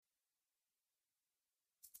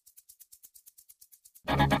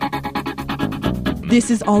This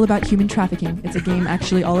is all about human trafficking. It's a game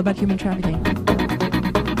actually all about human trafficking.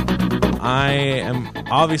 I am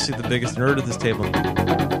obviously the biggest nerd at this table.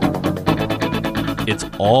 It's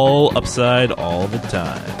all upside all the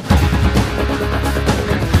time.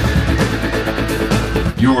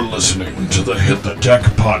 You're listening to the Hit the Deck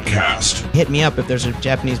podcast. Hit me up if there's a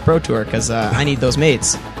Japanese Pro Tour, because I need those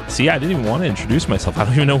mates. See, I didn't even want to introduce myself. I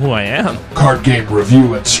don't even know who I am. Card game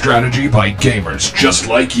review and strategy by gamers just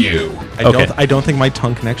like you. I don't think my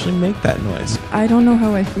tongue can actually make that noise. I don't know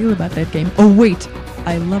how I feel about that game. Oh, wait.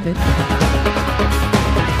 I love it.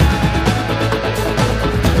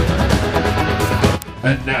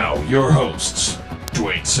 And now, your hosts,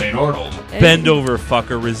 Dwayne St. Arnold, Bend over,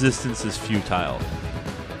 fucker. Resistance is futile.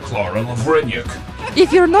 Clara Lavrenyuk,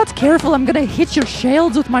 If you're not careful, I'm gonna hit your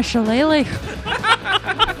shields with my shillelagh.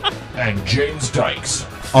 and James Dykes.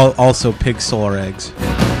 Also, pig solar eggs.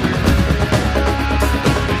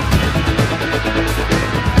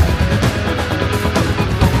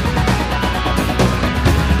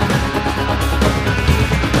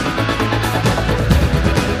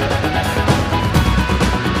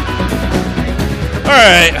 All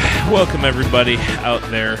right, welcome everybody out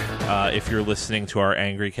there. If you're listening to our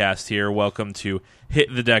Angry Cast here, welcome to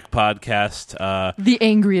Hit the Deck podcast. The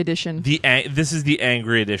angry edition. This is the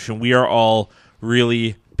angry edition. We are all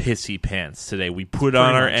really pissy pants today. We put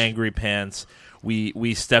on our angry pants.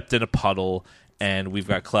 We stepped in a puddle, and we've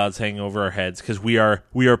got clouds hanging over our heads because we are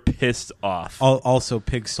pissed off. Also,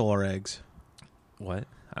 pig solar eggs. What?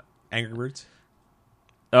 Angry Birds?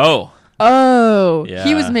 Oh. Oh, Yeah.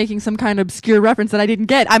 He was making some kind of obscure reference that I didn't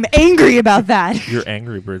get. I'm angry about that. Your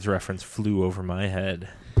Angry Birds reference flew over my head.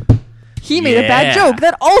 He made a bad Yeah. joke.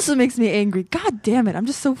 That also makes me angry. God damn it. I'm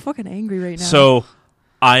just so fucking angry right now. So,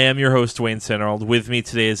 I am your host, Dwayne St. Arnold. With me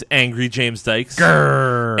today is Angry James Dykes.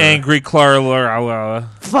 Grrr. Angry Clara.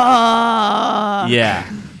 Fuck. Yeah,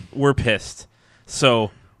 we're pissed.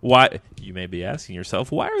 So, why? You may be asking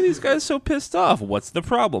yourself, why are these guys so pissed off? What's the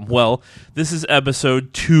problem? Well, this is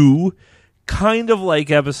episode 2, kind of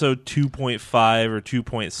like episode 2.5 or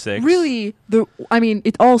 2.6. Really,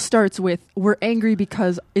 it all starts with we're angry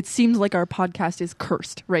because it seems like our podcast is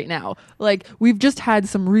cursed right now. Like, we've just had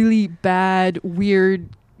some really bad, weird,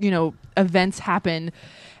 events happen,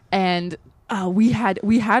 and we had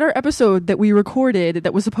our episode that we recorded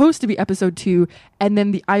that was supposed to be episode 2, and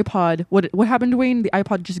then the iPod. What happened, Dwayne? The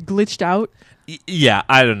iPod just glitched out. Yeah,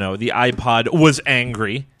 I don't know. The iPod was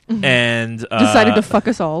angry and Decided to fuck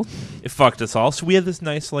us all. It fucked us all. So we had this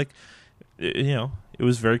nice, it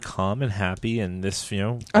was very calm and happy, and this,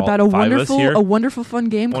 About all five of us here, a wonderful fun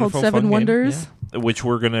game called Seven Wonders. Yeah, which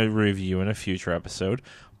we're going to review in a future episode.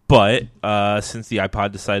 But since the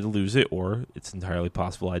iPod decided to lose it, or it's entirely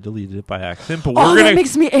possible I deleted it by accident, but that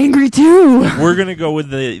makes me angry too. We're gonna go with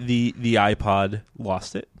the iPod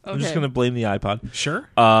lost it. I'm just gonna blame the iPod. Sure.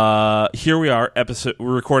 Here we are.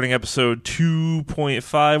 We're recording episode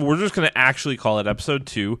 2.5. We're just gonna actually call it episode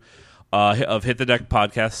 2 of Hit the Deck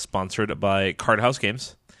podcast, sponsored by Card House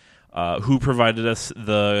Games, who provided us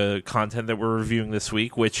the content that we're reviewing this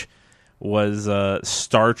week, which was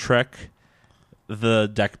Star Trek: The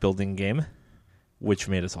Deck Building Game, which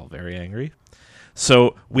made us all very angry.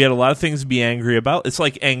 So we had a lot of things to be angry about. It's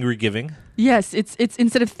like angry giving. Yes, it's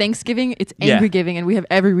instead of Thanksgiving, it's angry giving, and we have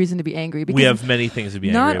every reason to be angry. Because we have many things to be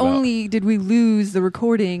angry about. Not only did we lose the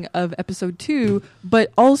recording of episode 2,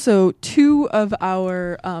 but also 2 of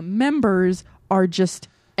our members are just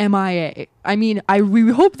MIA. I mean, we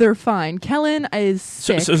hope they're fine. Kellen is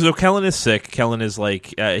sick. So Kellen is sick. Kellen is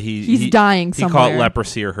like he's dying somewhere. He caught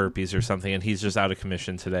leprosy or herpes or something, and he's just out of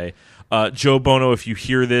commission today. Joe Bono, if you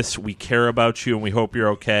hear this, we care about you, and we hope you're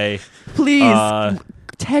okay. Please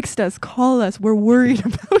text us, call us. We're worried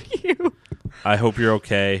about you. I hope you're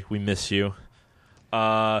okay. We miss you.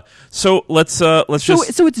 So let's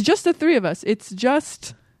just. So it's just the 3 of us. It's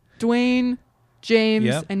just Dwayne,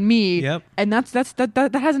 James, and me. Yep. And that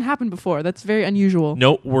hasn't happened before. That's very unusual.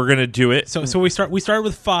 Nope, we're gonna do it. So we started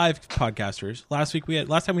with 5 podcasters. Last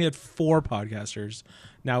time we had 4 podcasters.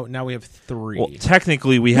 Now we have 3. Well,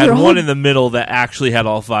 technically, we had one in the middle that actually had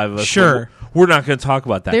all 5 of us. Sure. We're not going to talk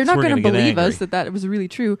about that. They're not going to believe us that was really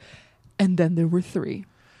true. And then there were 3.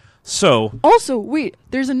 So also, wait,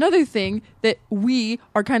 there's another thing that we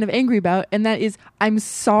are kind of angry about, and that is I'm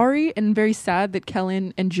sorry and very sad that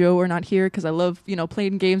Kellen and Joe are not here because I love,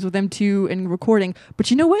 playing games with them too and recording.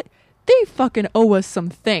 But you know what? They fucking owe us some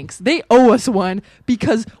thanks. They owe us one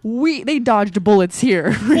because they dodged bullets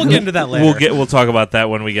here. We'll get into that later. We'll talk about that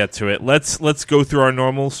when we get to it. Let's go through our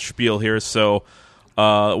normal spiel here. So,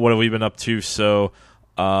 what have we been up to? So,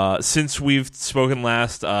 Since we've spoken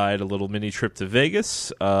last, I had a little mini trip to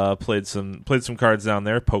Vegas. Played some cards down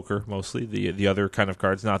there, poker mostly. The other kind of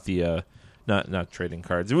cards, not the not trading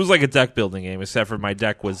cards. It was like a deck building game, except for my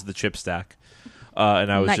deck was the chip stack,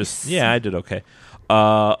 and I was Nice. I did okay.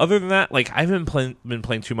 Other than that, like I haven't been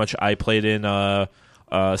playing too much. I played in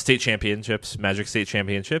state championships, Magic State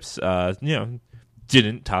Championships.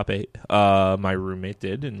 Didn't top 8. My roommate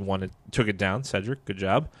did and took it down. Cedric, good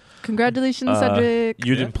job. Congratulations, Cedric.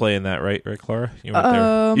 You didn't play in that, right, Clara? You went there. You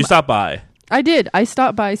Um, stopped by. I did. I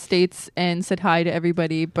stopped by States and said hi to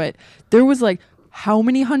everybody, but there was like how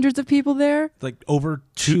many hundreds of people there? Like over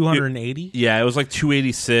 280. Yeah, it was like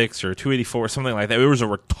 286 or 284, something like that. It was a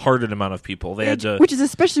retarded amount of people. They had to. Which is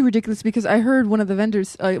especially ridiculous because I heard one of the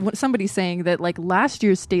vendors, somebody saying that like last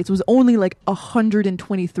year's States was only like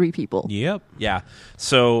 123 people. Yep. Yeah.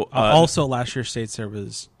 So Also, last year's States there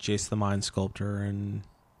was Jace the Mind Sculptor, and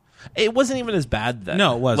it wasn't even as bad then.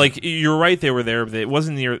 No, it wasn't. Like you're right, they were there, but it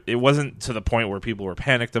wasn't to the point where people were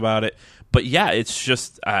panicked about it. But yeah, it's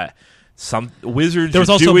just some Wizards. there was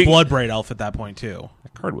also doing, Bloodbraid Elf at that point too.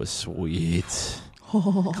 That card was sweet.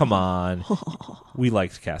 Come on, we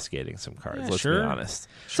liked cascading some cards. Let's sure. be honest.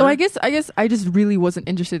 So I guess I just really wasn't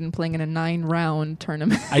interested in playing in a 9-round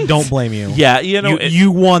tournament. I don't blame you. Yeah, you know, you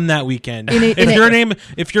won that weekend. In a-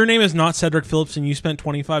 If your name is not Cedric Phillips and you spent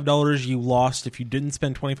 $25, you lost. If you didn't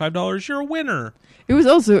spend $25, you're a winner. It was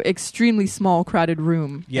also extremely small, crowded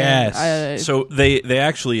room. Yes. And, So they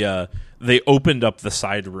actually they opened up the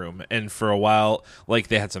side room, and for a while, like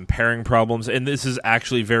they had some pairing problems, and this is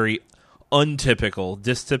actually very untypical,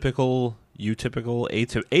 dystypical, atypical.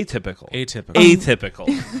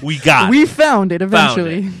 We got we it. found it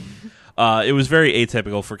eventually. It was very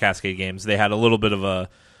atypical for Cascade Games. They had a little bit of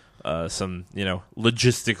some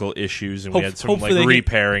logistical issues, and we had some Hopefully like they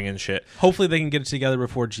repairing and shit. Hopefully they can get it together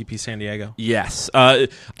before GP San Diego. Yes,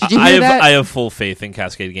 Did you hear that? I have full faith in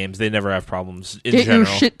Cascade Games. They never have problems in Get general.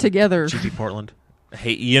 your shit together. GP Portland.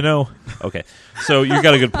 Hey, okay. So you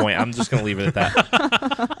got a good point. I'm just going to leave it at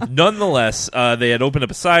that. Nonetheless, they had opened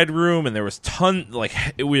up a side room, and there was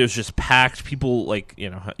it was just packed. People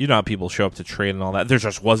how people show up to trade and all that. There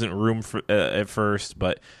just wasn't room for at first,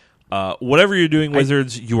 but whatever you're doing,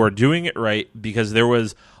 Wizards, you are doing it right because there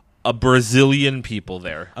was a Brazilian people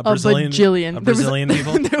there. A Brazilian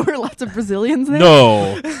people. There were lots of Brazilians there.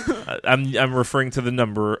 No, I'm referring to the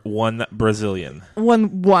number 1 Brazilian.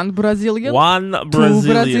 One Brazilian. One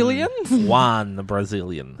Brazilian. Brazilians? One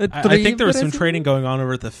Brazilian. I think there was some trading going on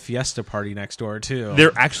over at the Fiesta party next door too.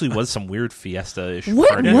 There actually was some weird Fiesta-ish What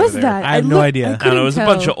party was over there. that? I have no idea. I don't know. It was a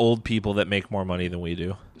couldn't bunch tell. of old people that make more money than we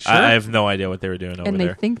do. Sure. I have no idea what they were doing over And they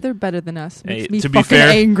there. think they're better than us. Makes Hey, me to be fucking fair,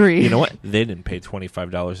 angry. you know what? They didn't pay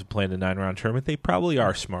 $25 to play in a 9-round tournament. They probably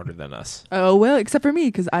are smarter than us. Oh well, except for me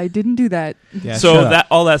because I didn't do that. Yeah, So shut up.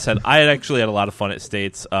 all that said, I had actually had a lot of fun at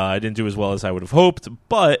States. I didn't do as well as I would have hoped,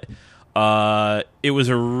 but it was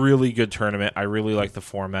a really good tournament. I really liked the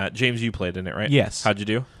format. James, you played in it, right? Yes. How'd you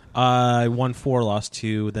do? I won 4, lost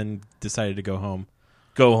 2, then decided to go home.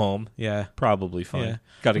 Go home. Yeah. Probably fun. Yeah.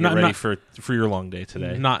 Got to get Not- ready not- for your long day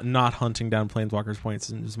today. Not hunting down Planeswalkers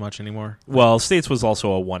points as much anymore. Well, States was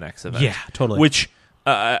also a 1X event. Yeah, totally. Which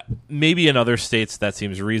maybe in other states that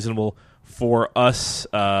seems reasonable. For us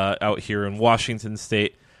out here in Washington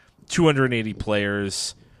State, 280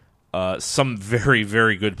 players, some very,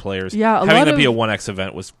 very good players. Yeah, a having lot that be a of- 1X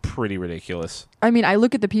event was pretty ridiculous. I mean, I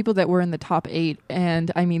look at the people that were in the top 8, and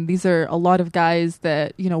I mean, these are a lot of guys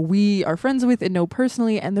that we are friends with and know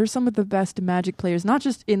personally, and they're some of the best Magic players, not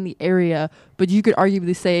just in the area, but you could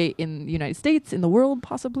arguably say in the United States, in the world,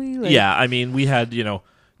 possibly. Yeah, I mean, we had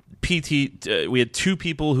we had 2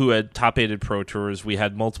 people who had top 8 Pro Tours. We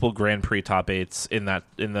had multiple Grand Prix top 8s in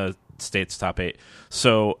the States top 8.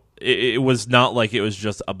 So it was not like it was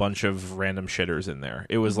just a bunch of random shitters in there.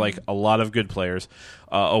 It was like a lot of good players.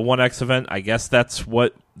 A 1X event, I guess that's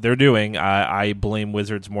what they're doing. I blame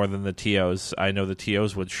Wizards more than the TOs. I know the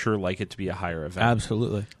TOs would sure like it to be a higher event.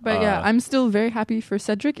 Absolutely. But yeah, I'm still very happy for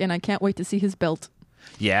Cedric, and I can't wait to see his belt.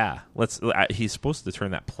 Yeah, he's supposed to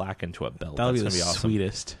turn that plaque into a belt. That'll That's be the gonna be awesome.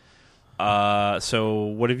 sweetest. So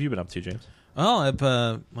what have you been up to, James? Well, I've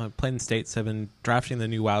played in States. I've been drafting the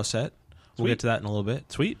new WoW set. We'll Sweet. get to that in a little bit.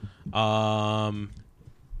 Sweet.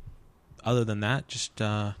 Other than that, just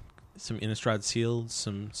some Innistrad Sealed,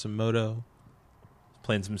 some Moto.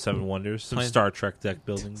 Playing some Seven Wonders, some Playing- Star Trek deck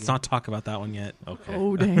building. Let's game. not talk about that one yet. Okay.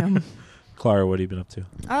 Oh, damn. Clara, what have you been up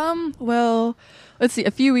to? Well, let's see. A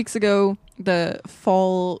few weeks ago, the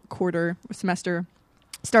fall quarter semester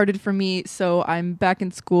started for me, so I'm back in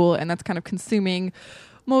school, and that's kind of consuming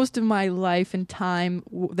most of my life and time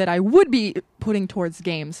that I would be putting towards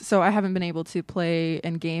games. So I haven't been able to play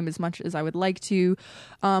and game as much as I would like to.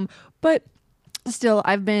 But still,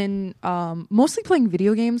 I've been mostly playing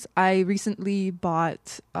video games. I recently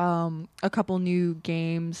bought a couple new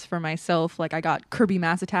games for myself. Like I got Kirby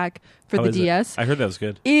Mass Attack for the DS. I heard that was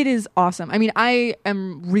good. It is awesome. I mean, I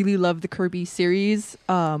really love the Kirby series,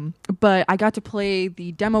 but I got to play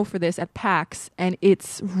the demo for this at PAX, and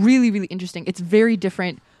it's really, really interesting. It's very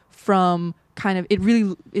different from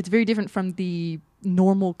it's very different from the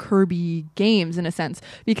normal Kirby games in a sense,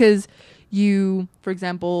 because you, for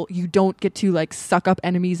example, you don't get to like suck up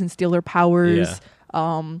enemies and steal their powers.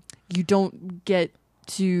 You don't get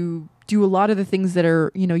to do a lot of the things that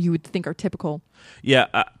are, you would think are typical.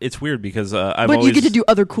 Yeah, it's weird because you get to do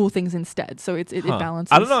other cool things instead. So it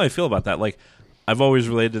balances. I don't know how I feel about that. Like, I've always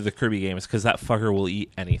related to the Kirby games because that fucker will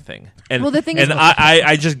eat anything. And, well, the thing is,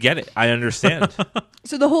 I just get it. I understand.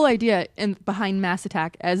 So the whole idea behind Mass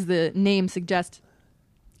Attack, as the name suggests,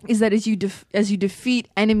 is that as you defeat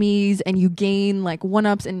enemies and you gain like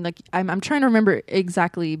 1-ups, and like I'm trying to remember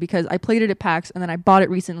exactly because I played it at PAX and then I bought it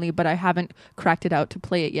recently, but I haven't cracked it out to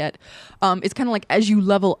play it yet. It's kind of like as you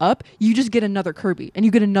level up, you just get another Kirby and you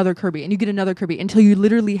get another Kirby and you get another Kirby until you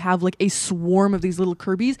literally have like a swarm of these little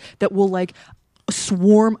Kirbys that will like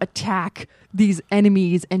swarm attack these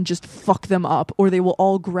enemies and just fuck them up, or they will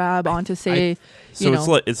all grab onto it's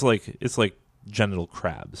like genital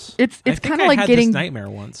crabs. It's kind of like getting this nightmare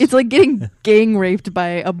once. It's like getting gang raped by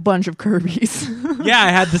a bunch of Kirbys. Yeah, I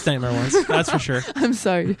had this nightmare once. That's for sure. I'm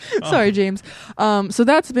sorry. Sorry, James. So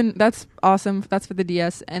that's awesome. That's for the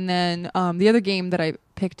DS. And then the other game that I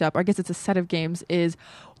picked up, I guess it's a set of games, is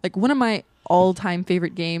like one of my all-time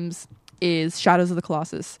favorite games is Shadows of the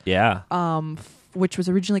Colossus. Yeah. Which was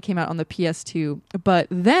originally came out on the PS2, but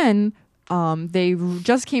then they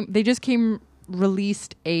just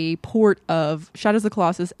released a port of Shadows of the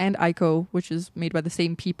Colossus and Ico, which is made by the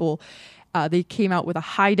same people. They came out with a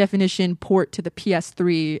high definition port to the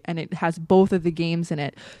PS3, and it has both of the games in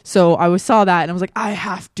it. So I saw that and I was like, I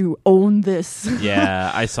have to own this.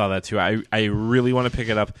 Yeah, I saw that too. I really want to pick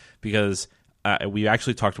it up because we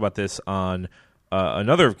actually talked about this on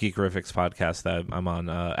another of Geekerifics podcast that I'm on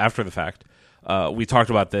after the fact. We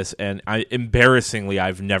talked about this, and embarrassingly,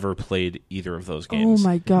 I've never played either of those games. Oh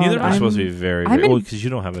my god! Neither are supposed to be very well because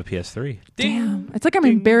you don't have a PS3. Damn, it's like I'm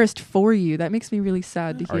embarrassed for you. That makes me really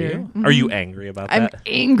sad to hear. Are you? Mm-hmm. Are you angry about that? I'm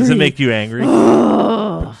angry. Does it make you angry?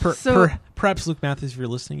 Perhaps Luke Matthews, if you're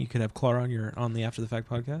listening, you could have Clara on the After the Fact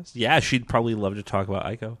podcast. Yeah, she'd probably love to talk about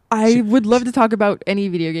Ico. I would love to talk about any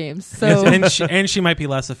video games. So Yes, and she might be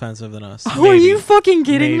less offensive than us. Oh, are you fucking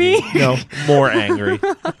kidding me? No, more angry.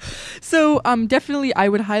 So definitely I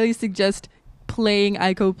would highly suggest playing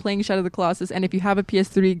Ico, playing Shadow of the Colossus, and if you have a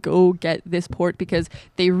PS3, go get this port because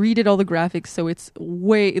they redid all the graphics, so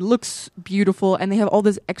it looks beautiful, and they have all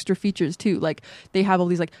those extra features too. Like they have all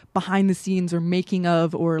these like behind the scenes or making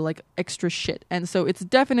of or like extra shit, and so it's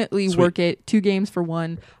definitely worth it. 2 games for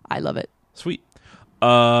 1. I love it. Sweet.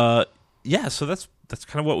 Yeah. So that's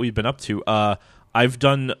kind of what we've been up to. I've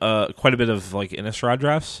done quite a bit of like Innistrad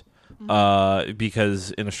drafts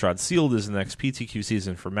because Innistrad Sealed is the next PTQ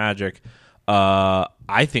season for Magic.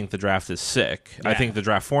 I think the draft is sick. Yeah. I think the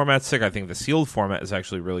draft format's sick. I think the sealed format is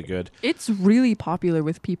actually really good. It's really popular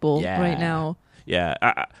with people right now. Yeah,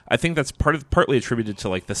 I think that's partly attributed to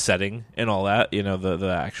like the setting and all that. You know, the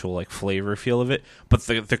actual like flavor feel of it. But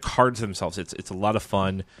the cards themselves, it's a lot of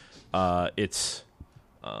fun. You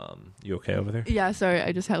okay over there? Yeah, sorry,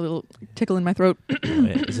 I just had a little tickle in my throat.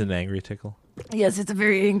 Is it an angry tickle? Yes, it's a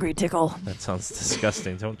very angry tickle. That sounds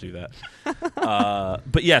disgusting. Don't do that.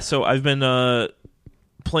 But yeah, so I've been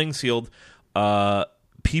playing Sealed.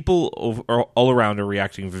 People all around are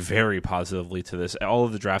reacting very positively to this. All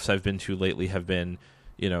of the drafts I've been to lately have been,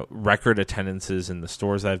 record attendances in the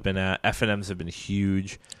stores I've been at. FNMs have been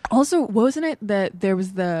huge. Also, wasn't it that there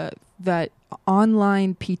was that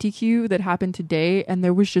online PTQ that happened today, and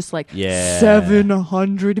there was just like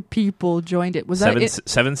 700 people joined it? Was that it?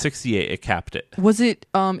 768? It capped it. Was it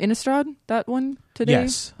Innistrad, that one today?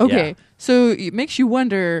 Yes. Okay, yeah. So it makes you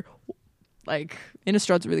wonder, like,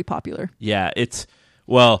 Innistrad's really popular. Yeah,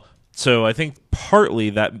 so I think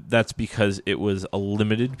partly that's because it was a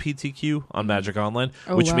limited PTQ on Magic Online,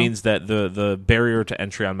 which means that the barrier to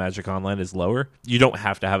entry on Magic Online is lower. You don't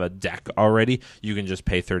have to have a deck already. You can just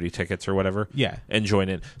pay 30 tickets or whatever and join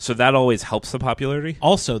in. So that always helps the popularity.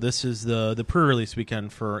 Also, this is the pre-release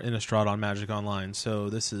weekend for Innistrad on Magic Online, so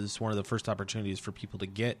this is one of the first opportunities for people to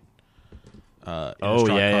get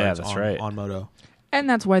Innistrad cards that's right. on Moto. And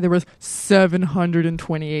that's why there was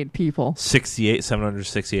 728 people.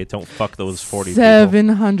 768. Don't fuck those 40 people.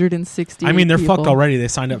 760. I mean, they're people. fucked already. They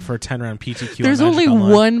signed up for a 10-round PTQ. There's on only Magic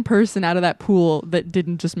Online. one person out of that pool that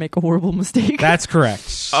didn't just make a horrible mistake. That's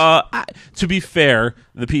correct. To be fair,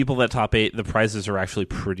 the people that top 8, the prizes are actually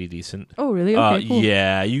pretty decent. Oh, really? Okay, cool.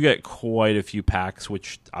 Yeah, you get quite a few packs,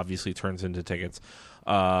 which obviously turns into tickets.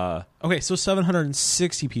 Okay, so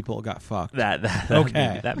 760 people got fucked. That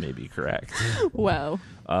Okay. that may be correct. Wow.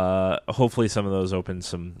 Hopefully some of those opened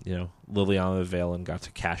some, Liliana the Veil and got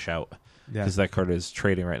to cash out, Yeah. because that card is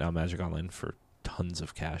trading right now Magic Online for tons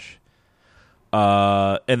of cash.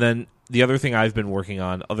 And then the other thing I've been working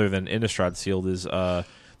on, other than Innistrad Sealed, is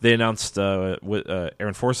they announced,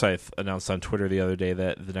 Aaron Forsyth announced on Twitter the other day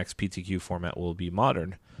that the next PTQ format will be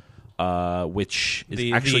Modern, which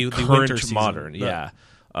is actually the current winter season. Modern. Right.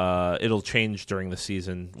 Yeah. It'll change during the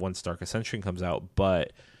season once Dark Ascension comes out,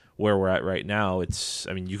 but where we're at right now,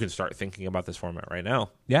 you can start thinking about this format right now.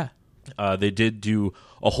 Yeah. They did do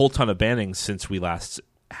a whole ton of bannings since we last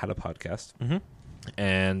had a podcast. Mm-hmm.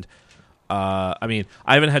 And, I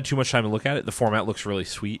haven't had too much time to look at it. The format looks really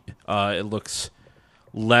sweet. It looks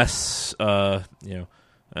less, as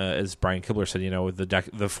Brian Kibler said,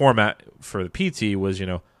 the format for the PT was,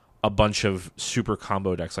 a bunch of super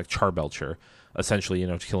combo decks like Charbelcher, essentially,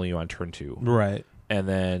 killing you on turn 2. Right. And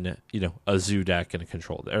then, a zoo deck and a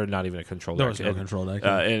control, or not even a control There deck. was no control deck.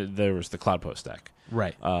 And there was the Cloud Post deck.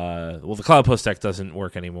 Right. Well, the Cloud Post deck doesn't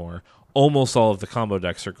work anymore. Almost all of the combo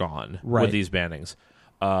decks are gone Right. with these bannings.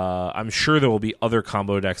 I'm sure there will be other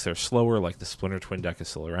combo decks that are slower, like the Splinter Twin deck is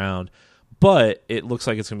still around, but it looks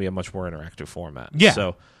like it's going to be a much more interactive format. Yeah.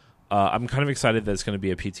 So I'm kind of excited that it's going to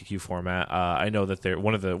be a PTQ format. I know that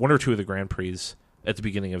one or two of the Grand Prix at the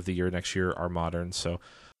beginning of the year next year are Modern, so.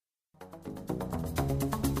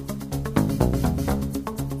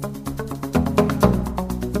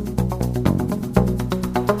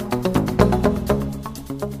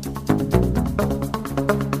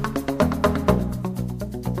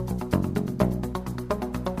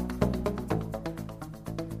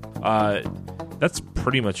 That's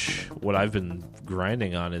pretty much what I've been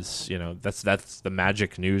grinding on. Is that's the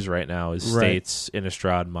Magic news right now. Is Right. States,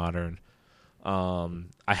 Innistrad, Modern.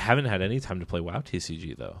 I haven't had any time to play WoW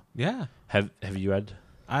TCG though. Yeah. Have you had?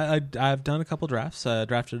 I've done a couple drafts.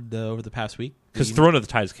 Drafted over the past week. Because Throne of the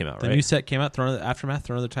Tides came out, The right? new set came out. Throne of the Aftermath.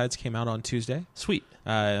 Throne of the Tides came out on Tuesday. Sweet.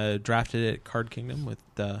 Drafted it at Card Kingdom with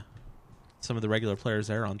some of the regular players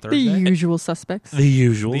there on The Thursday. usual suspects. The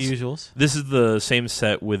usuals. The usuals. This is the same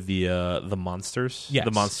set with the monsters. Yes.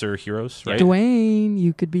 The monster heroes, right? Dwayne,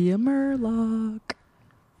 you could be a Murloc.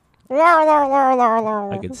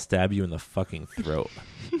 I could stab you in the fucking throat.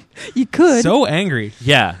 You could. So angry.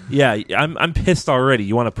 Yeah. I'm pissed already.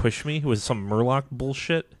 You want to push me with some Murloc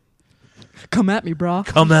bullshit? Come at me, brah.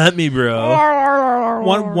 Come at me, bro.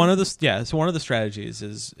 One of the strategies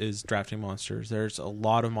is drafting monsters. There's a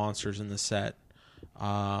lot of monsters in the set.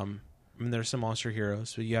 There's some monster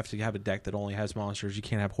heroes, but you have to have a deck that only has monsters. You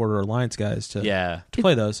can't have Horde or Alliance guys to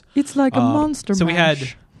play those. It's like a monster So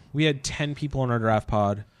mash. we had 10 people in our draft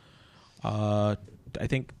pod. I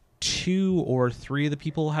think 2 or 3 of the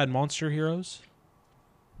people had monster heroes,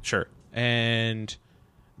 Sure. and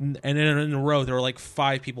in a row there were like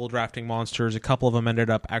 5 people drafting monsters. A couple of them ended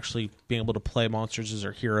up actually being able to play monsters as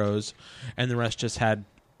their heroes, and the rest just had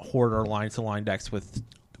Horde or Alliance aligned decks with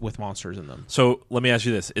monsters in them. So let me ask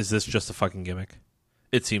you this: is this just a fucking gimmick?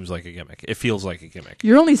 It seems like a gimmick. It feels like a gimmick.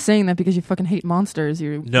 You're only saying that because you fucking hate monsters.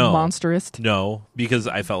 You're No. monsterist. No, because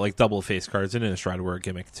I felt like double face cards in Innistrad were a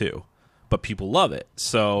gimmick too, but people love it.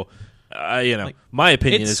 So, my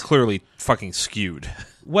opinion it's- is clearly fucking skewed.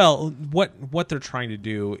 Well, what they're trying to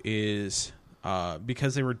do is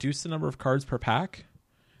because they reduced the number of cards per pack.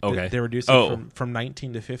 Okay. They reduced it from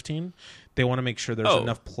 19 to 15. They want to make sure there's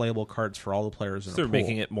enough playable cards for all the players in So the they're pool.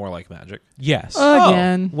 making it more like Magic. Yes.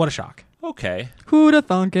 Again. What a shock. Okay. Who'da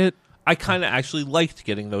thunk it? I kind of actually liked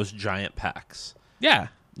getting those giant packs. Yeah.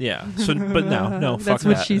 Yeah. So, but no, fuck That's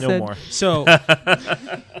what that. she no said. more. So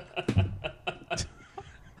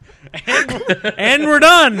and we're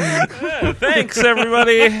done. Thanks,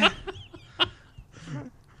 everybody.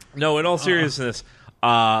 No, in all seriousness,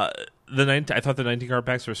 I thought the 19 card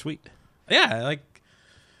packs were sweet. Yeah,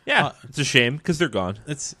 Yeah, it's a shame because they're gone.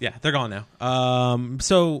 they're gone now.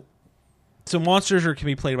 So monsters can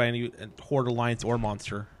be played by any Horde, Alliance, or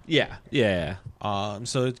monster. Yeah.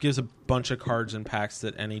 So it gives a bunch of cards and packs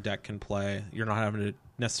that any deck can play. You're not having to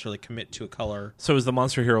necessarily commit to a color. So is the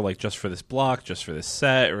monster hero like just for this block, just for this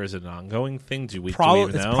set, or is it an ongoing thing? Do we It's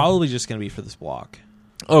even know? probably just going to be for this block.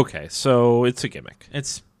 Okay, so it's a gimmick.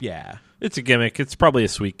 It's It's a gimmick. It's probably a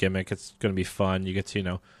sweet gimmick. It's going to be fun. You get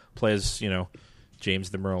to, play as,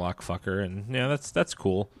 James the Murloc fucker, and that's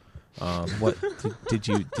cool. What did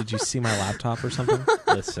you see my laptop or something?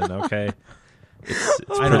 Listen, okay. It's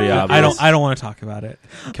I pretty don't, obvious. I don't want to talk about it.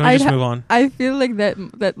 Can we just move on? I feel like that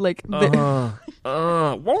like Yeah.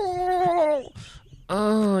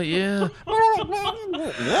 I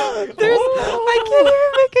can't even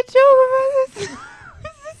make a joke about this.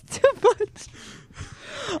 This is too much.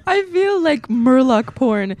 I feel like Murloc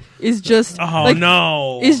porn is just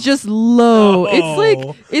is just low. No.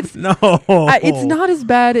 It's like it's not as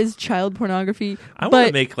bad as child pornography. I want but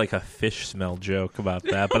to make like a fish smell joke about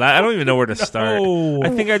that, but I don't even know where to start. No. I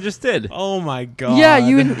think I just did. Oh my god! yeah,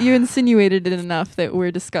 you insinuated it enough that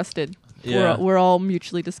we're disgusted. Yeah. We're all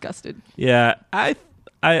mutually disgusted. Yeah, I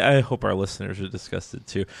hope our listeners are disgusted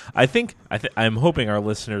too. I'm hoping our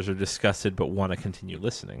listeners are disgusted but want to continue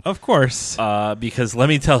listening. Of course. Because let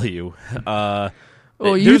me tell you,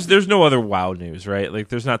 there's no other WoW news, right? Like,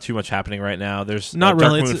 there's not too much happening right now. There's Not Dark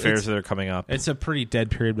really. Moon It's- fairs that are coming up. It's a pretty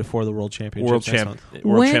dead period before the World Championship. World next month.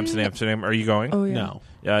 Champs in Amsterdam. Are you going? Oh yeah.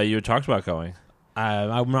 No, You had talked about going.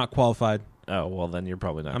 I'm not qualified. Oh well, then you're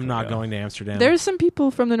probably not. I'm gonna not go. going to Amsterdam. There's some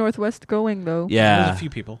people from the Northwest going though. Yeah, There's a few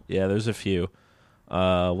people. Yeah, there's a few.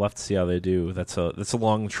 We'll have to see how they do. That's a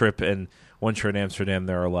long trip, and once you're in Amsterdam,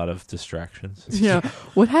 there are a lot of distractions. Yeah.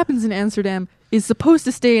 What happens in Amsterdam is supposed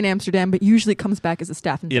to stay in Amsterdam, but usually it comes back as a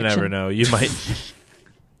staph You infection. never know. You might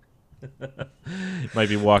might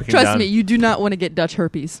be walking Trust down me, you do not want to get Dutch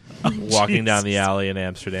herpes. walking down the Jesus. alley in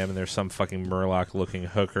Amsterdam, and there's some fucking Murloc looking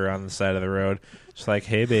hooker on the side of the road. Just like,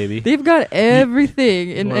 hey, baby, They've got everything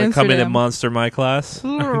in want to Amsterdam. come in and monster my class?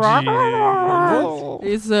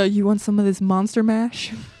 Is you want some of this monster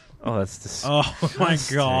mash? Oh, that's disgusting. Oh my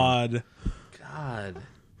god! God.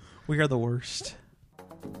 We are the worst.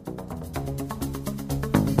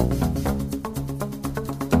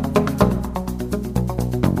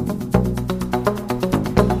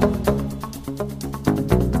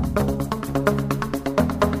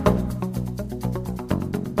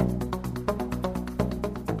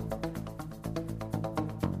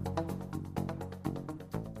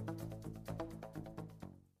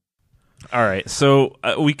 All right, so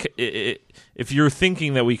if you're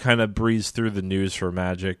thinking that we kind of breezed through the news for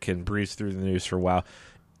Magic and breezed through the news for WoW,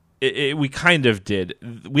 we kind of did.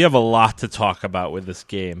 We have a lot to talk about with this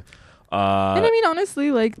game. And I mean,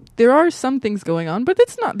 honestly, like there are some things going on, but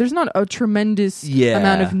there's not a tremendous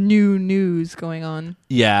amount of new news going on.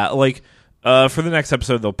 Yeah, like for the next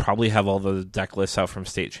episode, they'll probably have all the deck lists out from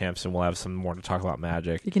State Champs, and we'll have some more to talk about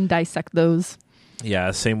Magic. You can dissect those.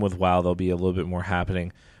 Yeah, same with WoW. There'll be a little bit more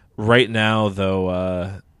happening. Right now,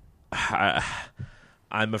 though,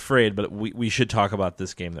 I'm afraid, but we should talk about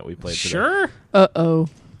this game that we played today. Sure. Uh-oh.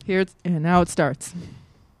 Now it starts.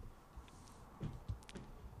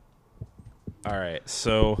 All right,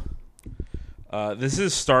 so this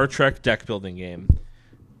is Star Trek deck building game,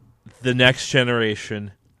 the Next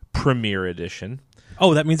Generation Premier Edition.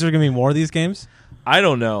 Oh, that means there are going to be more of these games? I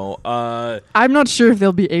don't know. I'm not sure if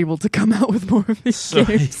they'll be able to come out with more of these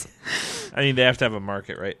games. I mean, they have to have a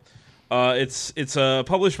market, right? It's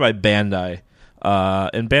published by Bandai,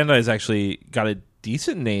 and Bandai's actually got a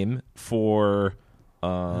decent name for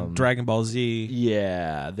Dragon Ball Z.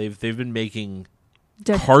 Yeah, they've been making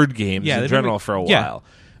Deck- card games Yeah, in they've been general for a yeah.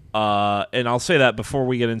 while. And I'll say that before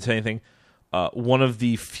we get into anything, one of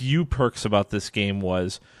the few perks about this game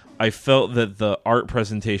was I felt that the art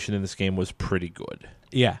presentation in this game was pretty good.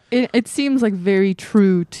 Yeah. It seems like very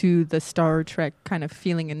true to the Star Trek kind of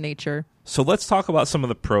feeling in nature. So let's talk about some of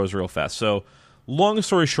the pros real fast. So, long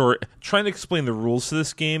story short, trying to explain the rules to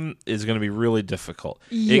this game is going to be really difficult.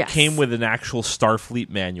 Yes. It came with an actual Starfleet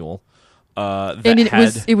manual. That And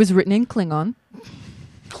had it was written in Klingon.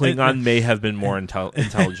 Klingon may have been more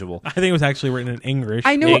intelligible. I think it was actually written in English.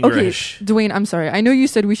 I know. English. Okay, Dwayne, I'm sorry. I know you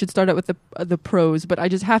said we should start out with the pros, but I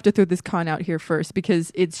just have to throw this con out here first because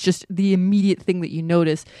it's just the immediate thing that you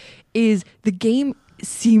notice is the game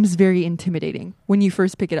seems very intimidating when you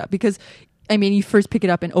first pick it up because. I mean, you first pick it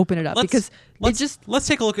up and open it up let's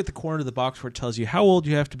take a look at the corner of the box where it tells you how old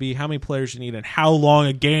you have to be, how many players you need, and how long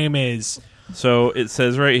a game is. So it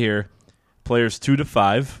says right here, players 2 to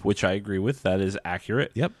 5, which I agree with. That is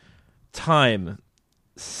accurate. Yep. Time,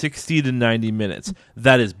 60 to 90 minutes.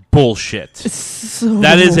 That is bullshit. so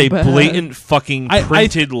That is a bad. blatant fucking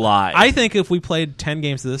printed lie. I think if we played 10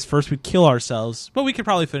 games of this, first we'd kill ourselves, but we could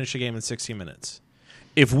probably finish a game in 60 minutes.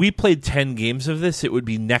 If we played 10 games of this, it would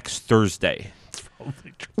be next Thursday.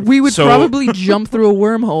 We would So- probably jump through a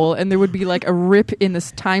wormhole and there would be like a rip in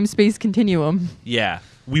this time-space continuum. Yeah.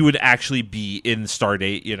 we would actually be in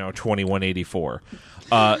Stardate, 2184.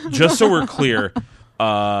 Just so we're clear,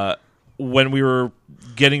 when we were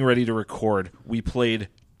getting ready to record, we played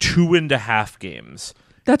 2.5 games.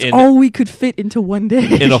 That's all we could fit into one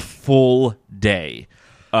day. In a full day.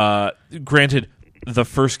 Granted, the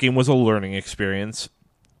first game was a learning experience.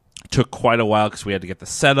 Took quite a while because we had to get the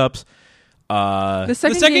setups. The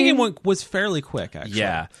second game was fairly quick, actually.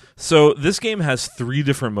 Yeah. So this game has 3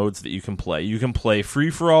 different modes that you can play. You can play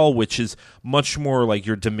free-for-all, which is much more like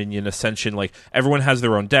your Dominion Ascension. Like, everyone has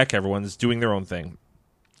their own deck. Everyone's doing their own thing.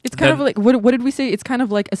 It's kind of like, what did we say? It's kind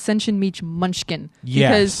of like Ascension meets Munchkin. Yes.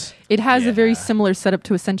 Because it has a very Yeah. similar setup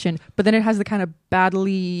to Ascension, but then it has the kind of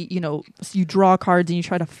battle-y, you draw cards and you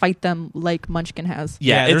try to fight them like Munchkin has.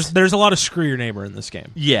 Yeah, there's a lot of screw your neighbor in this game.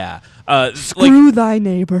 Yeah. Screw thy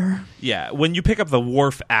neighbor. Yeah, when you pick up the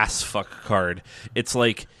Wharf ass fuck card, it's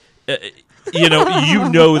like, you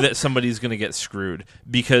know that somebody's going to get screwed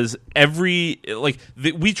because we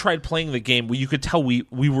tried playing the game where you could tell we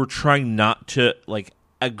were trying not to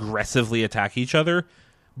aggressively attack each other,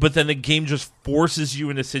 but then the game just forces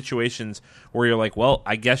you into situations where you're like, well,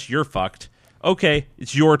 I guess you're fucked. Okay,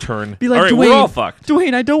 it's your turn. Be like, all right, Dwayne, we're all fucked.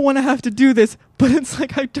 Dwayne, I don't want to have to do this, but it's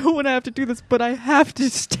like, I don't want to have to do this, but I have to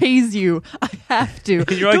tase you. I have to.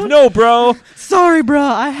 And you're like, no, bro. Sorry, bro,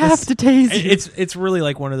 I have to tase you. It's really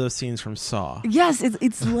like one of those scenes from Saw. Yes,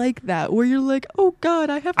 it's like that, where you're like, oh,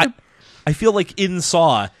 God, I have to... I feel like in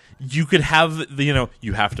Saw, you could have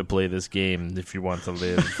you have to play this game if you want to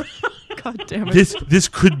live. God damn it. This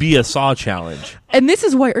could be a Saw challenge. And this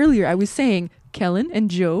is why earlier I was saying, Kellen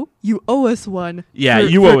and Joe, you owe us one. Yeah,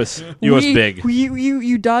 you owe us. You owe us big.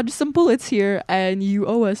 You dodged some bullets here, and you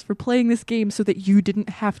owe us for playing this game so that you didn't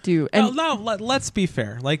have to. And let's be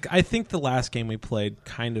fair. Like, I think the last game we played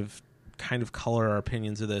kind of color our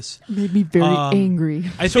opinions of this. Made me very angry.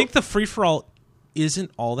 I think the free-for-all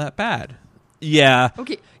isn't all that bad. Yeah.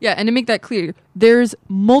 Okay, yeah, and to make that clear, there's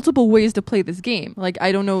multiple ways to play this game. Like,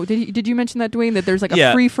 I don't know, did you mention that, Dwayne, that there's like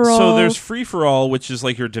a free-for-all? So there's free-for-all, which is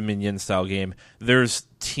like your Dominion-style game. There's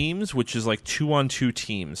teams, which is like 2-on-2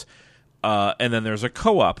 teams. And then there's a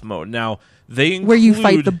co-op mode. Now, they include... Where you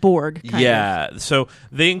fight the Borg, kind of. So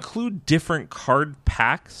they include different card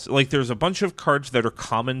packs. Like, there's a bunch of cards that are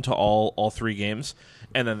common to all 3 games.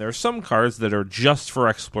 And then there's some cards that are just for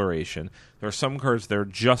exploration. There are some cards that are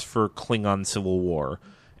just for Klingon Civil War.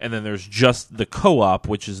 And then there's just the co-op,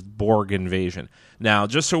 which is Borg Invasion. Now,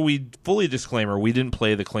 just so we fully disclaimer, we didn't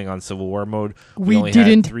play the Klingon Civil War mode. We only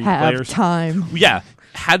didn't had 3 have players. time. Yeah.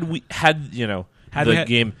 Had the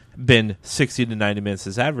game been 60 to 90 minutes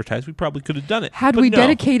as advertised, we probably could have done it. Had But we no.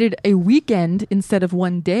 dedicated a weekend instead of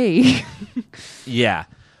one day. Yeah.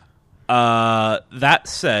 That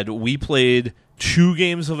said, we played 2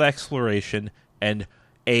 games of exploration and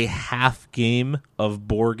a half game of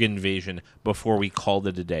Borg Invasion before we called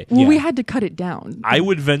it a day. Well, we had to cut it down. I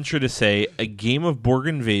would venture to say a game of Borg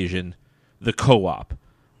Invasion, the co-op,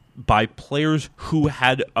 by players who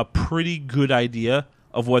had a pretty good idea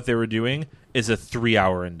of what they were doing, is a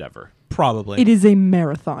 3-hour endeavor. Probably. It is a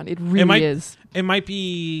marathon. It really is. It might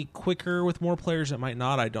be quicker with more players. It might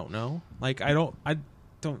not. I don't know. Like, I don't.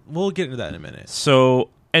 We'll get into that in a minute. So,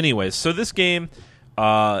 anyways, this game.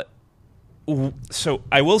 So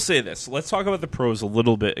I will say this. Let's talk about the pros a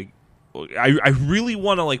little bit. I really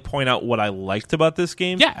want to point out what I liked about this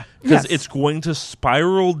game. Yeah. Because Yes. it's going to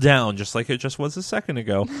spiral down just like it just was a second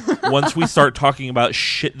ago. Once we start talking about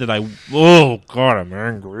shit that oh God, I'm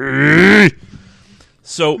angry.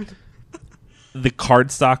 So the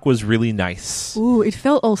card stock was really nice. Ooh, it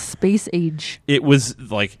felt all space age. It was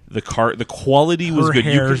like the quality was Her good.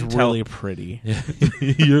 You hair's could tell. really pretty.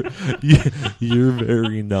 you're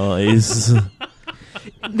very nice.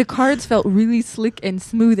 The cards felt really slick and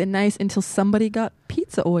smooth and nice until somebody got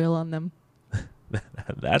pizza oil on them.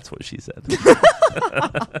 That's what she said.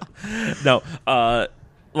 No,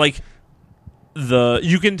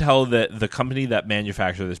 you can tell that the company that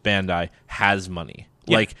manufactured this, Bandai, has money.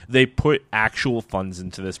 Yeah. Like, they put actual funds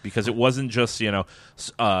into this because it wasn't just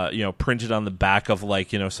printed on the back of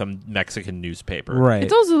some Mexican newspaper. Right.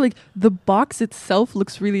 It's also like the box itself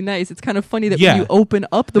looks really nice. It's kind of funny that Yeah. when you open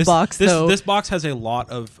up the box, though. This box has a lot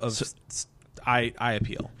of eye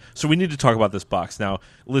appeal. So we need to talk about this box now,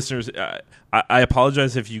 listeners. I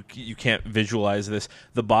apologize if you can't visualize this.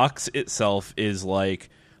 The box itself is like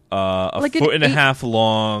a foot and a half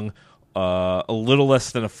long, a little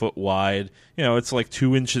less than a foot wide. It's like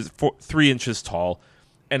 3 inches tall.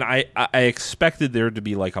 And I expected there to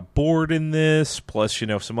be like a board in this, plus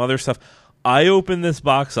some other stuff. I opened this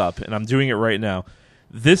box up, and I'm doing it right now.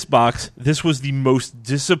 this box, this was the most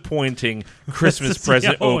disappointing Christmas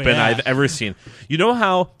present open I've ever seen. You know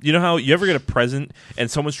how you ever get a present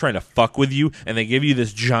and someone's trying to fuck with you and they give you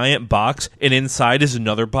this giant box and inside is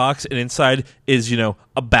another box and inside is,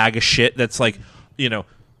 a bag of shit that's like,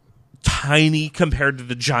 tiny compared to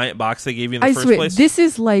the giant box they gave you in the first place? This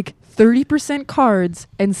is like 30% cards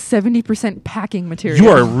and 70% packing material. You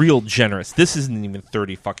are real generous. This isn't even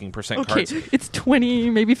 30 fucking percent cards. It's 20,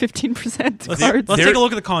 maybe 15% Let's cards. take a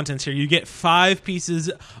look at the contents here. You get 5 pieces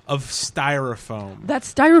of styrofoam. That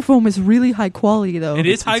styrofoam is really high quality, though. It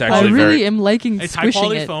is high It's I quality. actually really am liking It's high squishing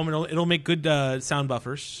quality it. foam. It'll make good sound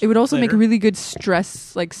buffers. It would also later. make really good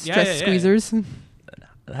stress Yeah. squeezers.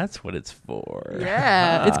 That's what it's for.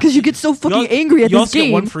 Yeah, it's because you get so fucking angry at you this also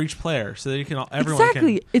game. get one for each player, so that you can everyone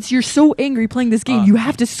Exactly. can. You're so angry playing this game, you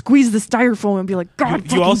have to squeeze the styrofoam and be like, God,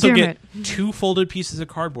 You also damn get it. 2 folded pieces of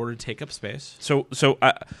cardboard to take up space. So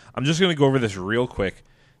I'm just going to go over this real quick.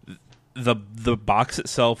 The box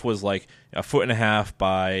itself was like 1.5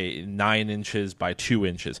 by 9 inches by 2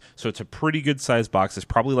 inches. So it's a pretty good sized box. It's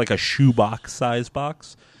probably like a shoebox size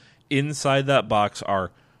box. Inside that box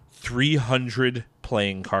are 300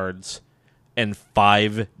 playing cards and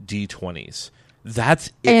 5 D20s. That's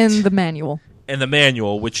it. And the manual. And the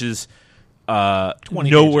manual, which is 20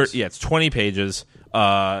 nowhere. pages. Yeah, it's 20 pages.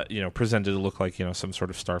 Presented to look like some sort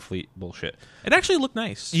of Starfleet bullshit. It actually looked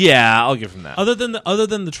nice. Yeah, I'll give him that. Other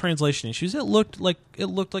than the translation issues, it looked like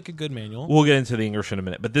a good manual. We'll get into the English in a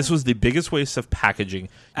minute, but this was the biggest waste of packaging. You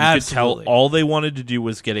Absolutely. could tell all they wanted to do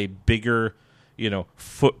was get a bigger,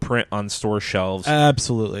 footprint on store shelves.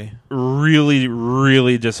 Absolutely. Really,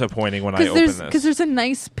 really disappointing when I opened this. Because there's a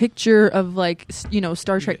nice picture of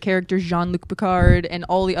Star Trek characters, Jean-Luc Picard and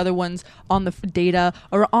all the other ones on the data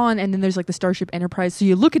are on, and then there's like the Starship Enterprise. So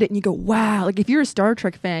you look at it and you go, wow. Like if you're a Star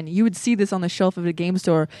Trek fan, you would see this on the shelf of a game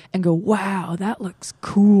store and go, wow, that looks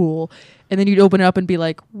cool. And then you'd open it up and be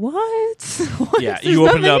like, what? What? Yeah, There's you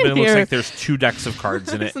open it up nothing and it in looks here. like there's 2 decks of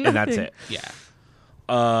cards in it, There's and that's nothing. it.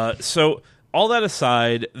 Yeah. So all that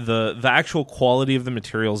aside, the actual quality of the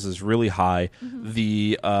materials is really high. Mm-hmm.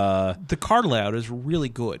 The card layout is really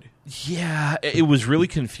good. Yeah, it was really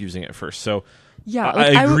confusing at first. So Yeah,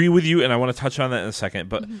 I agree with you, and I want to touch on that in a second.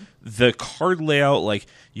 But the card layout, like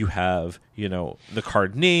you have, the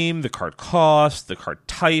card name, the card cost, the card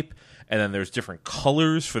type, and then there's different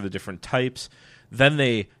colors for the different types. Then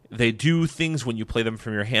they do things when you play them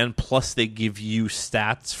from your hand, plus they give you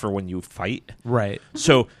stats for when you fight. Right.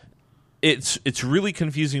 So it's really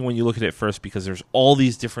confusing when you look at it first because there's all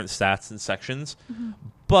these different stats and sections.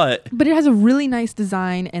 But But it has a really nice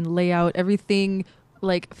design and layout. Everything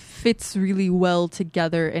fits really well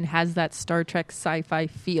together and has that Star Trek sci-fi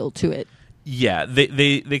feel to it. yeah,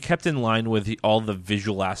 they kept in line with all the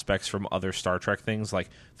visual aspects from other Star Trek things, like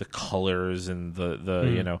the colors and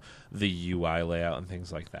the the UI layout and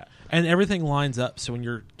things like that. And everything lines up, so when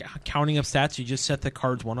you're counting up stats, you just set the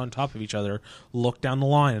cards one on top of each other, look down the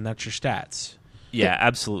line, and that's your stats. Yeah,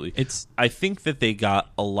 absolutely. It's I think that they got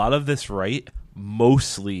a lot of this right,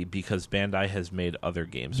 mostly because Bandai has made other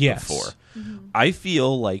games Yes. before. I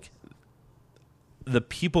feel like the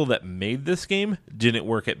people that made this game didn't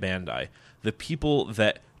work at Bandai. The people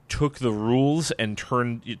that took the rules and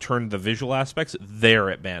turned the visual aspects, they're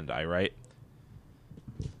at Bandai, right?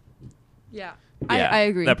 Yeah. Yeah, I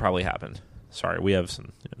agree. That probably happened. Sorry, we have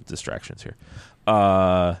some distractions here.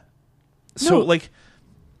 So, No.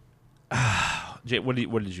 Jay, what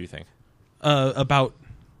did you think? about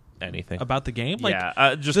Anything? the game.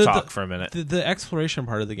 Just the- talk the- for a minute. The exploration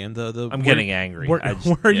part of the game. I'm getting angry. Where I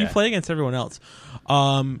just- where you yeah. play against everyone else.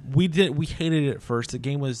 We hated it at first. The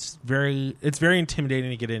game was very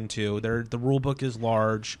intimidating to get into. The rule book is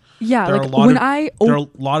large. Yeah, There are like, a lot when of- I there are a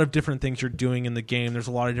lot of different things you're doing in the game. There's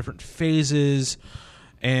a lot of different phases,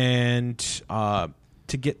 and to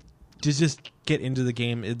just get into the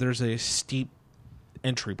game, there's a steep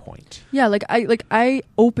entry point. Yeah, I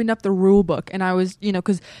opened up the rule book and I was,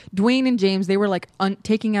 because Dwayne and James, they were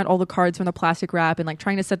taking out all the cards from the plastic wrap and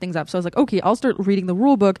trying to set things up. So I was like, okay, I'll start reading the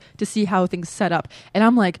rule book to see how things set up. And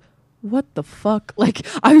I'm like, what the fuck?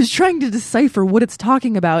 I was trying to decipher what it's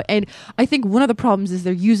talking about. And I think one of the problems is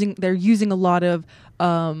they're using a lot of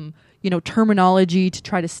terminology to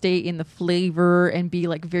try to stay in the flavor and be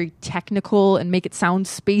very technical and make it sound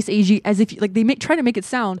space agey, as if they try to make it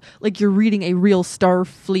sound like you're reading a real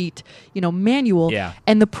Starfleet manual. Yeah.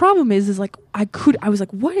 And the problem is I was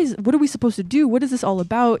like, what are we supposed to do? What is this all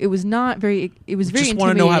about? It was not very. It was very. Just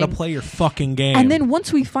want to know how to intimidating. play your fucking game. And then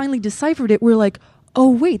once we finally deciphered it, we're like, oh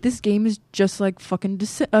wait, this game is just like fucking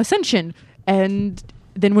Ascension, and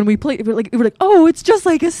then when we played, we're like, oh, it's just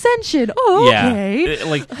like Ascension. Oh, okay.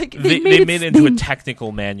 Yeah, they made it into a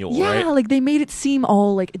technical manual, yeah, right? like they made it seem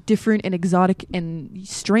all like different and exotic and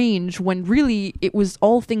strange when really it was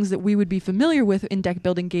all things that we would be familiar with in deck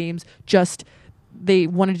building games. Just they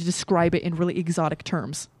wanted to describe it in really exotic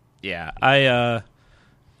terms. Yeah,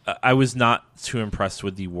 I was not too impressed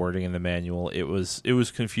with the wording in the manual. It was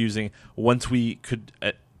confusing. Once we could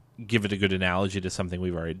give it a good analogy to something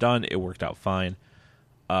we've already done, it worked out fine.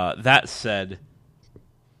 That said,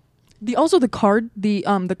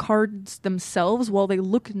 the cards themselves, while they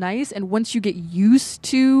look nice, and once you get used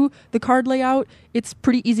to the card layout, it's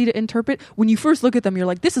pretty easy to interpret. When you first look at them, you're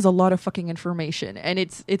like, this is a lot of fucking information, and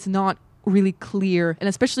it's not really clear. And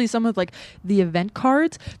especially some of like the event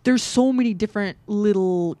cards, there's so many different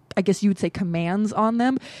little, I guess you would say, commands on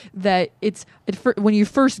them that when you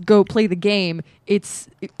first go play the game, it's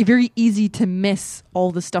very easy to miss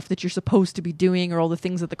all the stuff that you're supposed to be doing or all the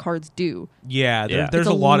things that the cards do. Yeah, Yeah. there's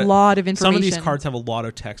It's a lot of information. Some of these cards have a lot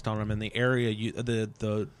of text on them, and the area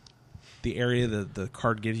the area that the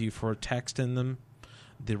card gives you for text in them,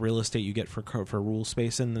 the real estate you get for rule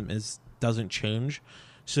space in them doesn't change.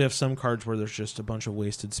 So you have some cards where there's just a bunch of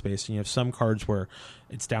wasted space, and you have some cards where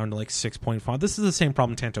it's down to like 6-point font. This is the same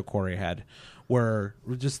problem Tanto Corey had, where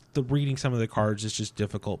just reading some of the cards is just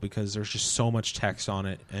difficult because there's just so much text on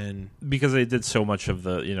it, and because they did so much of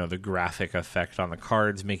the the graphic effect on the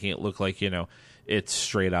cards, making it look like it's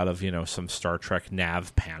straight out of some Star Trek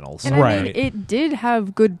nav panels. And Right. I mean, it did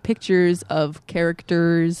have good pictures of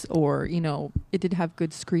characters, or it did have good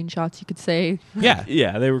screenshots, you could say. yeah,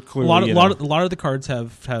 Yeah, they were a clearly lot of the cards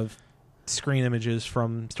have screen images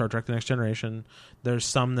from Star Trek: The Next Generation. There's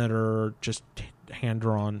some that are just hand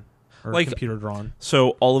drawn or Like- computer drawn.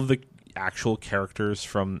 So all of the actual characters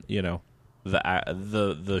from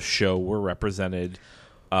the show were represented.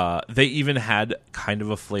 They even had kind of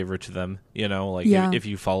a flavor to them, Yeah. if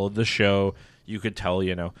you followed the show, you could tell,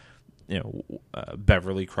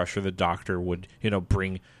 Beverly Crusher, the Doctor, would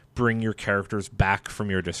bring your characters back from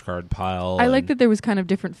your discard pile. I like that there was kind of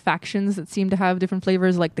different factions that seemed to have different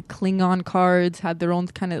flavors. Like the Klingon cards had their own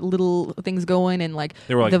kind of little things going, and like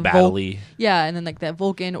they were like the battle-y. yeah, and then like that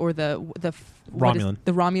Vulcan or the Romulan.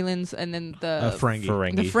 the Romulans, and then the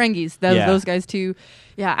Ferengi. the Ferengis. Yeah. Those guys too.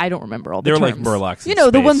 Yeah, I don't remember all the They're terms. like Murlocs in the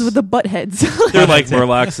space. ones with the butt heads. They're like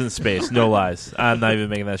Murlocs in space. No lies. I'm not even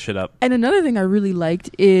making that shit up. And another thing I really liked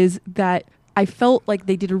is that I felt like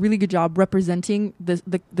they did a really good job representing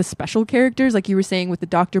the special characters, like you were saying with the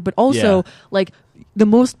Doctor, but also Yeah. like the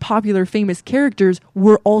most popular famous characters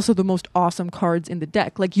were also the most awesome cards in the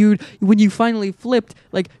deck. Like when you finally flipped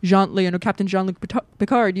like Captain Jean-Luc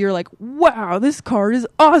Picard, you're like, wow, this card is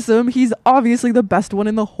awesome. He's obviously the best one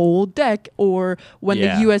in the whole deck. Or when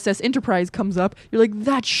Yeah. the USS Enterprise comes up, you're like,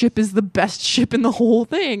 that ship is the best ship in the whole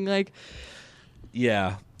thing. Like,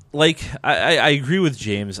 Yeah, like I agree with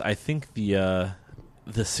James. I think the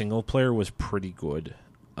single player was pretty good.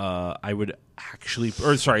 I would actually,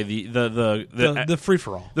 or sorry, The free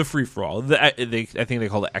for all. the free for all. I think they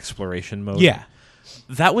call it exploration mode. Yeah.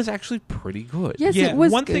 that was actually pretty good. yes, Yeah, it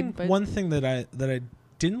was one good, thing. but One thing that I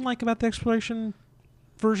didn't like about the exploration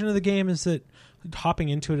version of the game is that hopping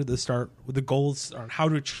into it at the start with the goals or how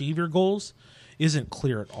to achieve your goals isn't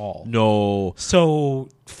clear at all. No, So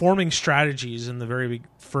forming strategies in the very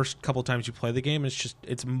first couple times you play the game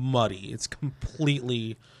it's muddy. It's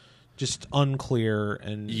completely just unclear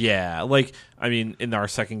and yeah, like I mean, in our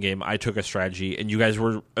second game, I took a strategy, and you guys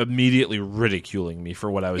were immediately ridiculing me for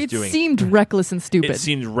what I was it doing. seemed reckless and stupid. It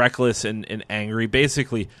seemed reckless and angry.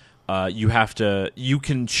 Basically, you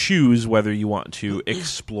can choose whether you want to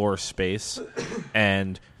explore space,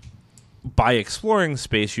 and by exploring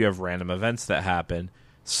space, you have random events that happen.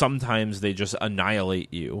 Sometimes they just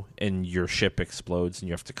annihilate you, and your ship explodes, and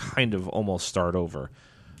you have to kind of almost start over.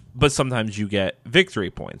 But sometimes you get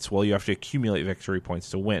victory points. Well, you have to accumulate victory points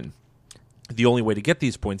to win. The only way to get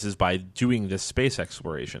these points is by doing this space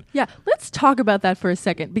exploration. Yeah, let's talk about that for a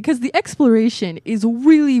second, because the exploration is a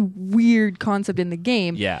really weird concept in the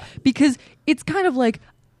game. Yeah. Because it's kind of like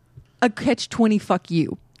a catch-20 fuck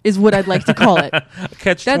you is what I'd like to call it.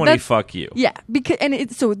 Catch That- 20, that's- fuck you. Yeah, because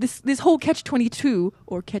this whole catch-22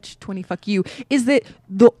 or catch-20 fuck you is that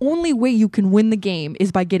the only way you can win the game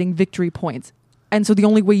is by getting victory points. And so the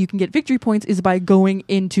only way you can get victory points is by going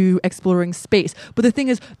into exploring space. But the thing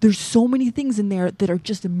is, there's so many things in there that are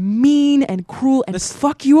just mean and cruel and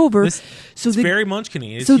fuck you over. It's very Munchkin-y.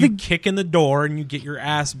 It's so you kick in the door and you get your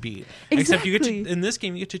ass beat. Except you get Exactly. in this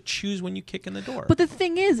game, you get to choose when you kick in the door. But the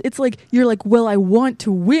thing is, it's like, you're like, well, I want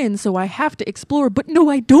to win, so I have to explore. But no,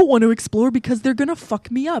 I don't want to explore because they're going to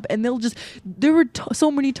fuck me up. And there were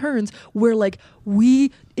so many turns where like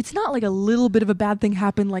it's not like a little bit of a bad thing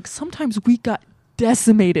happened. Like sometimes we got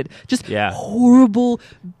decimated. Just horrible,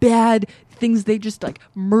 bad things. They just like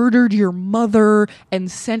murdered your mother and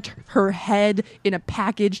sent her head in a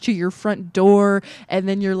package to your front door. And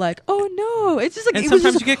then you're like, oh no. It's just like, and it was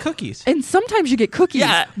sometimes just, you get cookies. and sometimes you get cookies,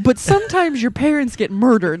 Yeah. but sometimes your parents get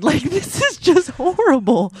murdered. Like, this is just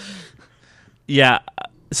horrible. Yeah.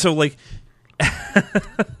 So like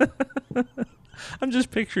I'm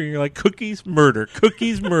just picturing you're like cookies murder.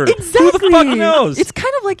 Exactly. Who the fuck knows? It's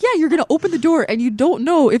kind of like, you're going to open the door and you don't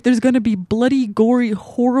know if there's going to be bloody, gory,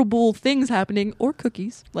 horrible things happening or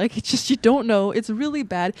cookies. Like, it's just, you don't know. It's really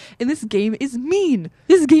bad. And this game is mean.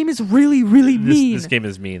 This game is really, really mean. This game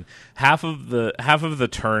is mean. Half of the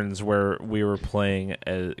turns where we were playing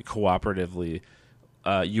cooperatively,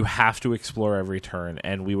 you have to explore every turn,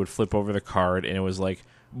 and we would flip over the card, and it was like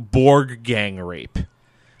Borg gang rape.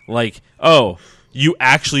 Like, oh, you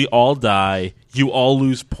actually all die. You all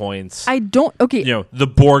lose points. Okay. You know, the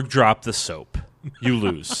Borg drop the soap. You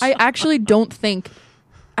lose. I actually don't think.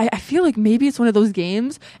 I feel like maybe it's one of those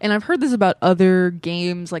games, and I've heard this about other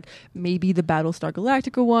games, like maybe the Battlestar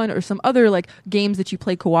Galactica one or some other like games that you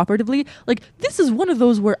play cooperatively. Like, this is one of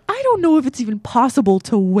those where I don't know if it's even possible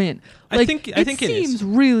to win. Like, I think it seems is.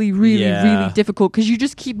 really, really, Yeah. really difficult because you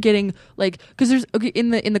just keep getting like, because there's in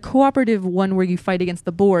the cooperative one where you fight against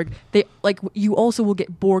the Borg, they like, you also will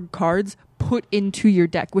get Borg cards put into your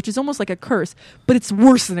deck, which is almost like a curse, but it's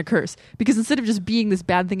worse than a curse because instead of just being this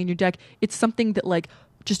bad thing in your deck, it's something that like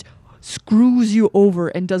just screws you over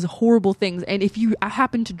and does horrible things. And if you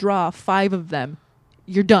happen to draw 5 of them,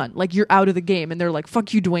 you're done. Like, you're out of the game, and they're like,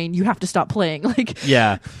 fuck you, Dwayne, you have to stop playing. Like,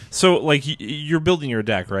 Yeah. So, like, you're building your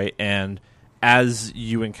deck, right? And as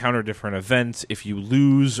you encounter different events, if you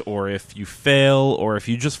lose or if you fail or if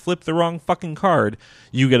you just flip the wrong fucking card,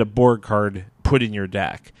 you get a Borg card put in your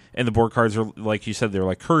deck. And the Borg cards are, like you said, they're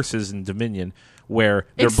like curses in Dominion, where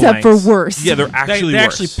they're except blanks. for worse. Yeah, they're actually they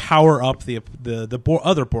worse. actually power up the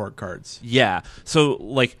other board cards. Yeah. So,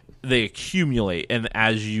 like, they accumulate, and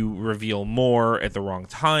as you reveal more at the wrong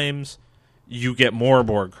times, you get more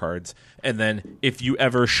Borg cards. And then if you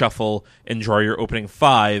ever shuffle and draw your opening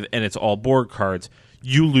 5 and it's all Borg cards,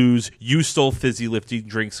 you lose. You stole fizzy lifting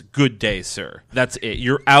drinks. Good day, sir. That's it.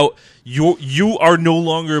 You're out. You are no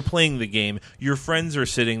longer playing the game. Your friends are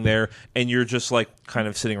sitting there, and you're just like kind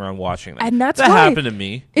of sitting around watching them. And that's that why happened to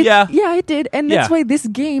me. Yeah, it did. And that's Yeah. why this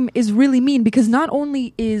game is really mean, because not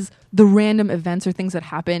only is the random events or things that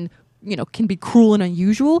happen, you know, can be cruel and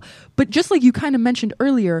unusual, but just like you kind of mentioned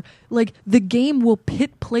earlier, like, the game will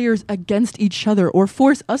pit players against each other or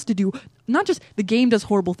force us to do, not just the game does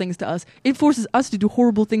horrible things to us, it forces us to do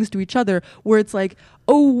horrible things to each other, where it's like,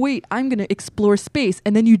 oh wait, I'm going to explore space,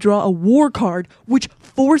 and then you draw a war card which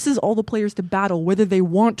forces all the players to battle whether they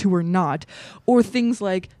want to or not. Or things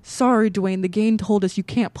like, sorry Dwayne, the game told us you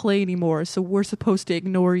can't play anymore, so we're supposed to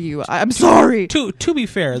ignore you. I'm sorry. To be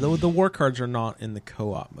fair, the war cards are not in the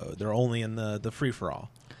co-op mode. They're only in the free-for-all.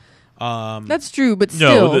 That's true, but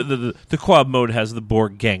still. No, the co-op mode has the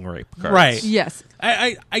Borg gang rape cards. Right. Yes.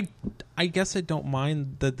 I guess I don't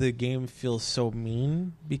mind that the game feels so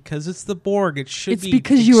mean because it's the Borg. It should It's be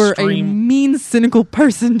because you are a extreme. mean, cynical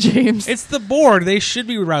person, James. It's the Borg. They should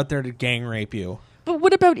be out there to gang rape you. But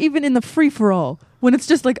what about even in the free-for-all, when it's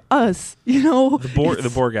just like us, you know?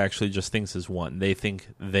 The Borg actually just thinks as one. They think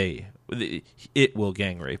it will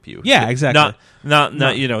gang rape you. Yeah, exactly.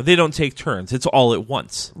 Not you know, they don't take turns. It's all at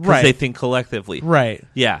once. 'Cause Right. they think collectively. Right.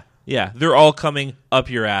 Yeah. They're all coming up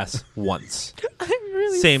your ass once. I'm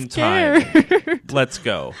really Same scared. time. Let's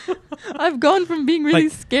go. I've gone from being really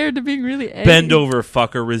Like, scared to being really angry. Bend over,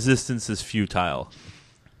 fucker. Resistance is futile.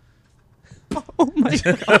 Oh my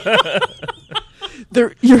god.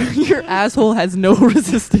 Your asshole has no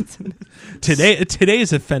resistance in it.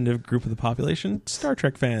 Today's offended group of the population, Star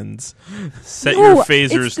Trek fans. Set No, your it's-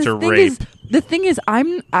 phasers the to thing rape. is- the thing is,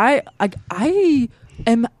 I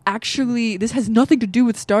am actually, this has nothing to do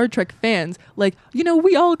with Star Trek fans. Like, you know,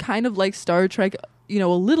 we all kind of like Star Trek, a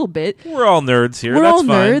little bit. We're all nerds here. We're That's all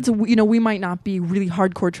fine. nerds. We might not be really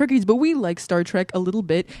hardcore Trekkies, but we like Star Trek a little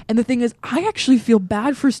bit. And the thing is, I actually feel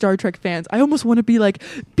bad for Star Trek fans. I almost want to be like,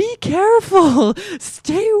 be careful,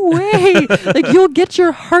 stay away. Like, you'll get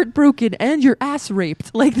your heart broken and your ass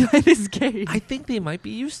raped like by this game. I think they might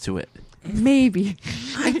be used to it. Maybe.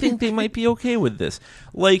 I think they might be okay with this.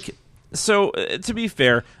 Like, so to be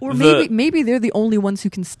fair, Or maybe they're the only ones who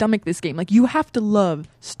can stomach this game. Like, you have to love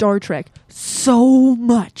Star Trek so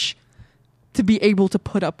much to be able to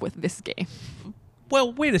put up with this game.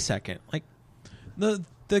 Well, wait a second. Like the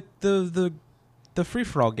free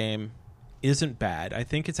for all game isn't bad. I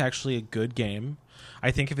think it's actually a good game.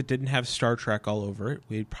 I think if it didn't have Star Trek all over it,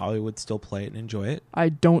 we probably would still play it and enjoy it. I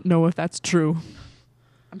don't know if that's true.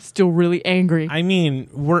 I'm still really angry. I mean,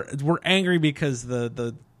 we're angry because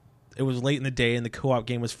it was late in the day and the co-op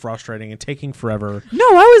game was frustrating and taking forever. No,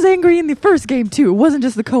 I was angry in the first game too. It wasn't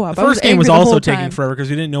just the co-op. The first game was angry the also whole taking time. forever because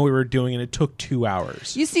we didn't know what we were doing and it took 2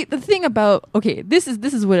 hours. You see, the thing about this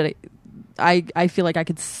is what I feel like I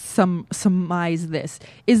could surmise this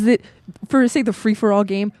is that for say the free for all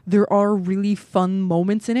game, there are really fun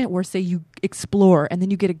moments in it where say you explore and then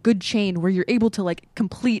you get a good chain where you're able to like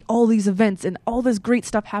complete all these events and all this great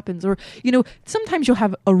stuff happens, or sometimes you'll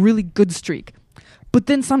have a really good streak. But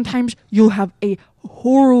then sometimes you'll have a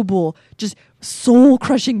horrible, just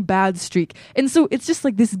soul-crushing bad streak. And so it's just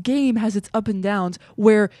like this game has its up and downs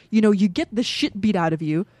where, you get the shit beat out of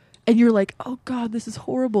you and you're like, oh God, this is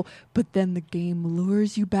horrible. But then the game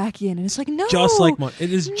lures you back in and it's like, no.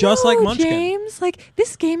 It is just like Munchkin. James, like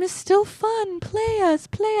this game is still fun. Play us.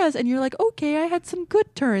 And you're like, okay, I had some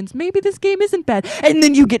good turns. Maybe this game isn't bad. And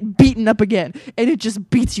then you get beaten up again and it just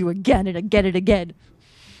beats you again and again and again.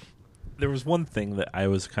 there was one thing that I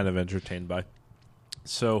was kind of entertained by.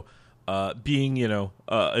 So, being,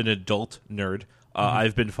 an adult nerd,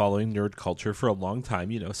 I've been following nerd culture for a long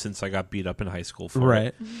time, since I got beat up in high school for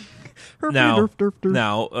it. Now,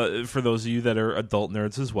 for those of you that are adult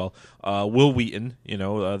nerds as well, Will Wheaton,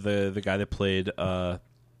 the guy that played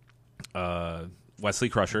Wesley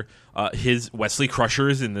Crusher, his Wesley Crusher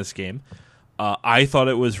is in this game. I thought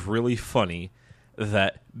it was really funny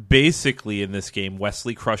that basically in this game,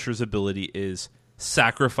 Wesley Crusher's ability is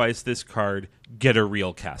sacrifice this card, get a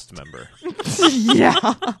real cast member. Yeah.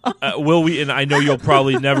 Will Wheaton, I know you'll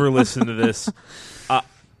probably never listen to this.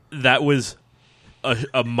 That was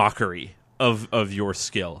a mockery of your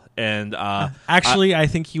skill. And actually, I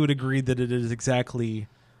think he would agree that it is exactly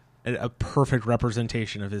a perfect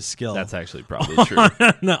representation of his skill. That's actually probably true.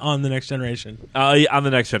 On the Next Generation. On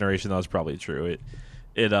the Next Generation, that was probably true.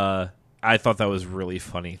 I thought that was really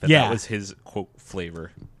funny. That was his quote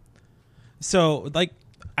flavor. So,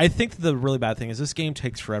 I think the really bad thing is this game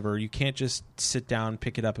takes forever. You can't just sit down,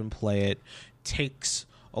 pick it up, and play it. It takes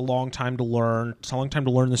a long time to learn. It's a long time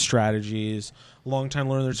to learn the strategies. A long time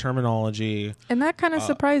to learn the terminology. And that kind of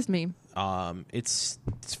surprised me. It's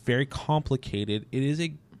very complicated. It is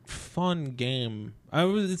a fun game.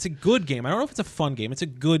 It's a good game. I don't know if it's a fun game. It's a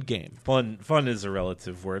good game. Fun is a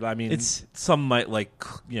relative word. I mean, some might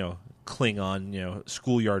Klingon,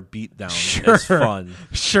 schoolyard beatdown as fun.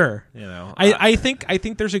 Sure. I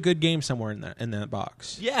think there's a good game somewhere in that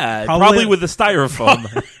box. Yeah, probably with the styrofoam.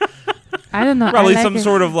 I don't know. Probably some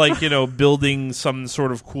sort of building some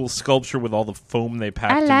sort of cool sculpture with all the foam they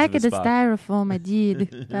packed into the spot. I like the styrofoam. I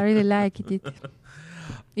did. I really liked it.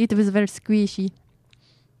 It was very squishy.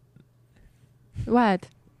 What?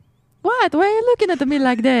 Why are you looking at me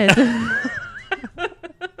like that?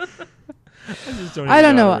 I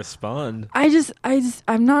don't know how to respond.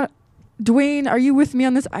 I'm not. Dwayne, are you with me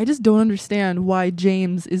on this? I just don't understand why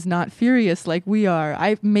James is not furious like we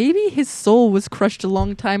are. Maybe his soul was crushed a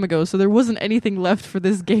long time ago, so there wasn't anything left for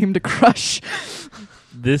this game to crush.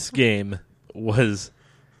 This game was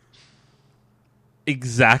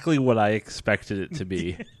exactly what I expected it to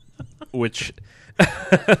be, which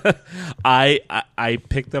I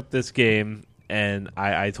picked up this game and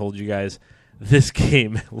I told you guys this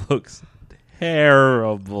game looks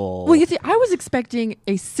terrible. Well, you see, I was expecting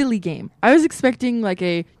a silly game. I was expecting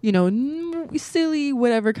a silly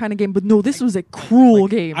whatever kind of game, but no, this was a cruel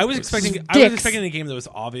game. I was expecting a game that was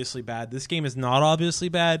obviously bad. This game is not obviously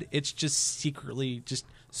bad. It's just secretly, just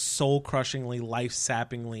soul-crushingly,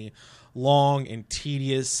 life-sappingly long and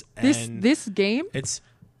tedious. And this game, it's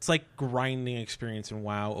like grinding experience in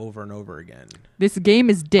WoW over and over again. This game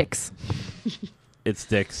is dicks. It's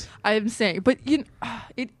dicks. I'm saying, but it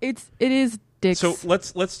is dicks. So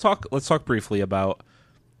let's talk briefly about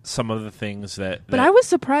some of the things that. But I was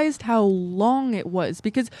surprised how long it was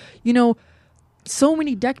because so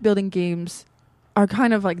many deck building games are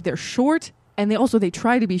kind of they're short and they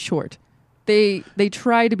try to be short. They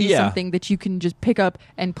try to be Yeah. something that you can just pick up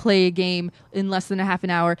and play a game in less than a half an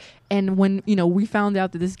hour. And when we found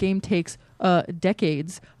out that this game takes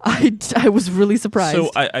decades, I was really surprised.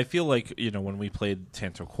 So I feel like, when we played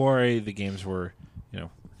Tanto Cuore, the games were,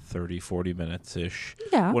 30, 40 minutes ish.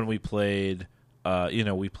 Yeah. When we played,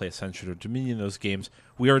 we play Ascension or Dominion, those games,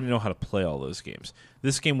 we already know how to play all those games.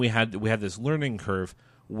 This game, we had this learning curve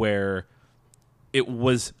where it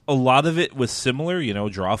was, a lot of it was similar,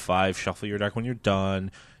 draw 5, shuffle your deck when you're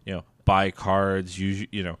done, buy cards,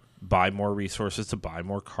 buy more resources to buy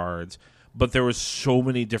more cards. But there was so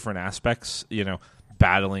many different aspects,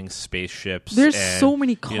 battling spaceships. There's and, so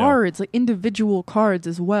many cards, like individual cards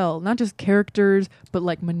as well, not just characters, but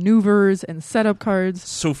like maneuvers and setup cards.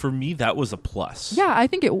 So for me, that was a plus. Yeah, I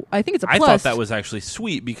think it's a plus. I thought that was actually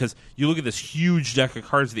sweet because you look at this huge deck of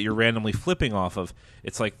cards that you're randomly flipping off of.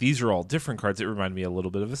 It's like these are all different cards. It reminded me a little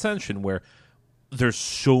bit of Ascension, where there's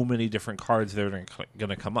so many different cards that are going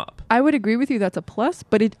to come up. I would agree with you. That's a plus,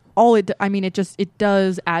 but it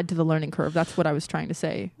does add to the learning curve. That's what I was trying to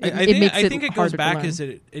say. I think it goes back is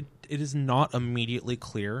it is not immediately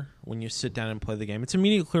clear when you sit down and play the game. It's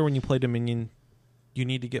immediately clear when you play Dominion. You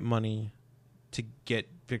need to get money to get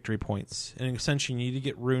victory points. In Ascension, you need to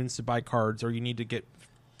get runes to buy cards, or you need to get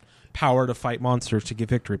power to fight monsters to get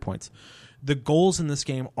victory points. The goals in this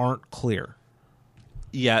game aren't clear.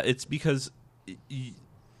 Yeah, it's because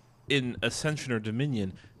in Ascension or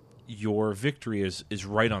Dominion, your victory is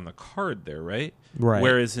right on the card there, right? Right.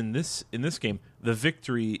 Whereas in this game, the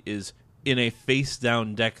victory is in a face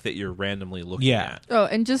down deck that you're randomly looking at. Oh,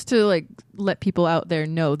 and just to let people out there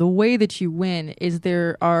know, the way that you win is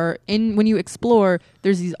when you explore,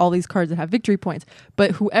 there's all these cards that have victory points,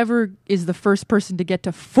 but whoever is the first person to get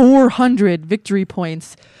to 400 victory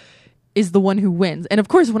points is the one who wins. And of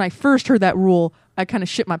course, when I first heard that rule, I kind of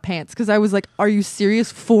shit my pants because I was like, are you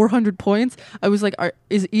serious? 400 points? I was like,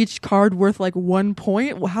 is each card worth 1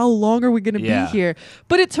 point? How long are we going to be here?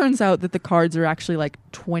 But it turns out that the cards are actually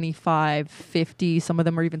 25, 50. Some of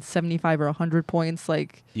them are even 75 or 100 points.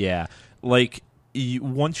 Yeah.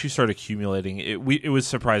 Once you start accumulating, it was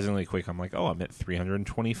surprisingly quick. I'm like, I'm at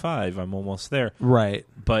 325. I'm almost there. Right.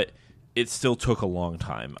 But it still took a long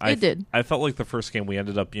time. It did. I felt like the first game we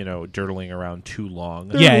ended up, dirtling around too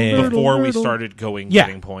long. Yeah. Before we started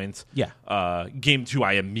getting points. Yeah. Game 2,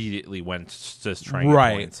 I immediately went just trying to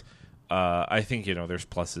get points. I think, there's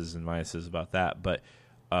pluses and minuses about that. But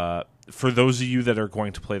for those of you that are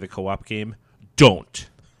going to play the co-op game, don't.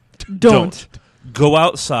 Go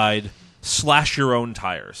outside, slash your own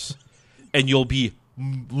tires, and you'll be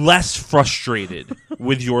less frustrated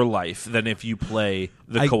with your life than if you play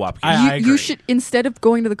the co-op game. I agree. You should, instead of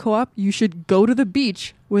going to the co-op, you should go to the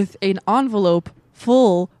beach with an envelope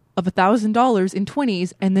full of $1,000 in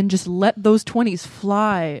 20s and then just let those 20s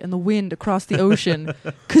fly in the wind across the ocean,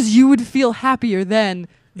 because you would feel happier than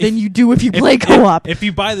you do if you play co-op. If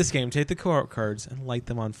you buy this game, take the co-op cards and light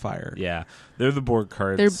them on fire. Yeah, they're the board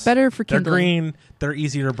cards. They're better for They're kindling. green. They're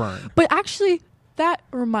easier to burn. But actually, that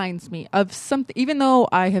reminds me of something. Even though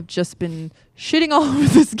I have just been shitting all over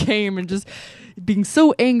this game and just being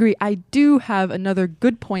so angry, I do have another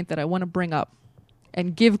good point that I want to bring up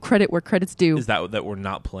and give credit where credit's due. Is that we're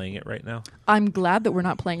not playing it right now? I'm glad that we're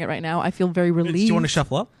not playing it right now. I feel very relieved. Do you want to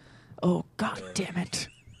shuffle up? Oh, God damn it.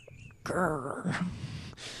 Grr.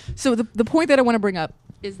 So the point that I want to bring up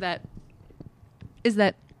is that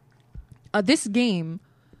this game,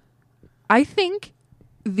 I think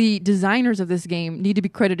the designers of this game need to be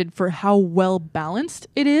credited for how well balanced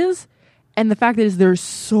it is, and the fact that there's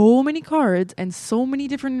so many cards and so many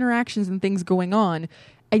different interactions and things going on,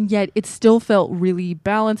 and yet it still felt really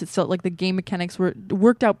balanced. It felt like the game mechanics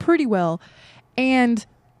worked out pretty well. And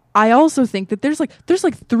I also think that there's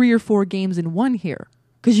 3 or 4 games in one here,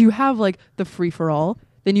 because you have the free for all,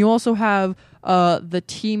 then you also have the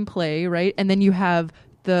team play, right, and then you have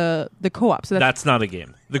the co-op. So that's not a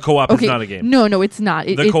game. The co-op is not a game. No, it's not.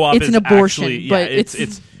 The co-op it's is an abortion. Actually, but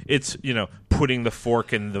it's putting the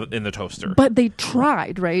fork in the toaster. But they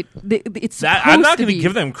tried, right? I'm not going to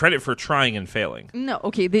give them credit for trying and failing. No,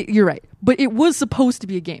 okay, you're right. But it was supposed to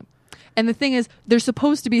be a game, and the thing is, there's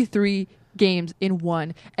supposed to be 3 games in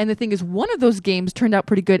one, and the thing is, one of those games turned out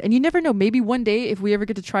pretty good, and you never know, maybe one day if we ever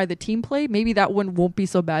get to try the team play, maybe that one won't be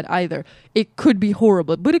so bad either. It could be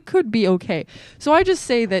horrible, but it could be okay. So I just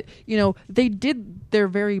say that they did their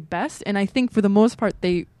very best, and I think for the most part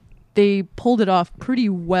they pulled it off pretty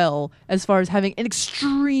well as far as having an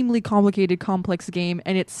extremely complicated, complex game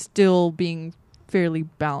and it's still being fairly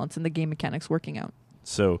balanced and the game mechanics working out.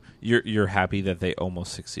 So you're happy that they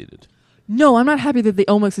almost succeeded. No, I'm not happy that they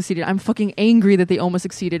almost succeeded. I'm fucking angry that they almost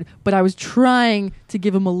succeeded, but I was trying to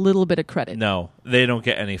give them a little bit of credit. No, they don't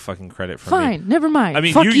get any fucking credit from me. Fine, never mind. I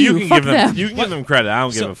mean, fuck you can fuck give them you can give them credit. I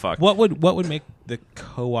don't give a fuck. What would make the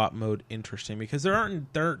co-op mode interesting? Because I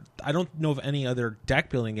don't know of any other deck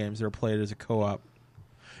building games that are played as a co-op.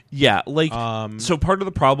 Yeah, like so part of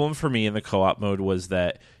the problem for me in the co-op mode was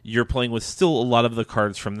that you're playing with still a lot of the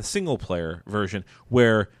cards from the single player version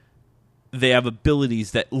where they have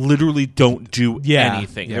abilities that literally don't do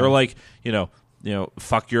anything. Yeah. They're like,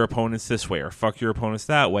 fuck your opponents this way or fuck your opponents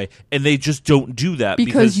that way, and they just don't do that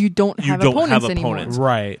because you don't have opponents anymore.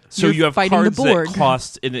 Right. So You're you have fighting the cards board. that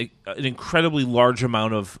cost an incredibly large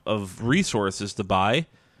amount of resources to buy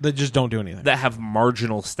That just don't do anything. that have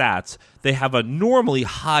marginal stats. They have a normally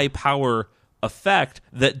high power effect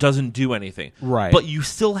that doesn't do anything. Right. But you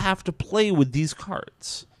still have to play with these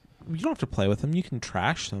cards. You don't have to play with them. You can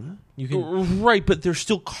trash them. You can. Right, but there's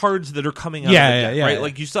still cards that are coming out Yeah, of the yeah, deck, yeah, right? yeah.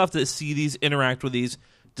 Like you still have to see these, interact with these,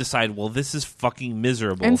 decide, well, this is fucking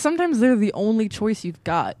miserable. And sometimes they're the only choice you've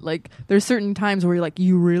got. Like, there's certain times where you're like,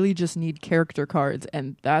 you really just need character cards,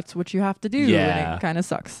 and that's what you have to do. Yeah. And it kind of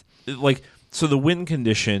sucks. Like, so the win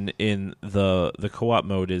condition in the co-op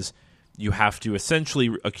mode is you have to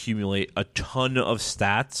essentially accumulate a ton of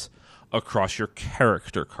stats across your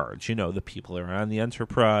character cards. You know, the people around the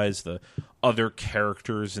Enterprise, the other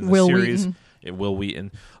characters in the Will series. Wheaton. Will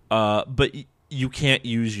Wheaton. But you can't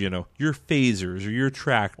use, your phasers or your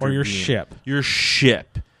tractor Or your beam, ship. Your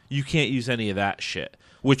ship. You can't use any of that shit,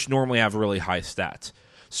 which normally have really high stats.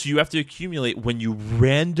 So you have to accumulate when you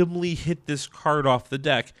randomly hit this card off the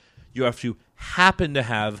deck, you have to happen to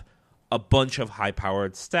have a bunch of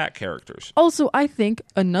high-powered stat characters. Also, I think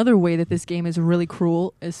another way that this game is really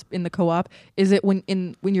cruel is in the co-op is that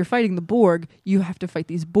when you're fighting the Borg, you have to fight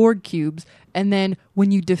these Borg cubes, and then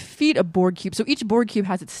when you defeat a Borg cube, so each Borg cube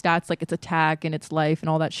has its stats, like its attack and its life and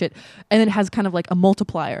all that shit, and then it has kind of like a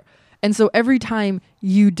multiplier. And so every time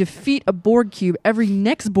you defeat a Borg cube, every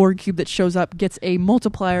next Borg cube that shows up gets a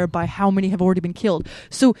multiplier by how many have already been killed.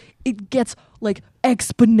 So it gets like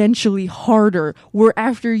exponentially harder, where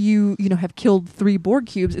after you have killed 3 Borg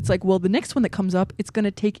cubes, it's like, well, the next one that comes up, it's going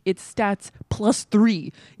to take its stats plus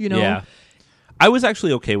 3, Yeah. I was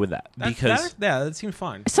actually okay with that because that seems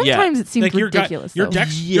fine. Sometimes it seems Like ridiculous. your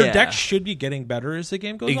though. deck should be getting better as the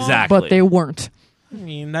game goes on. Exactly. But they weren't. I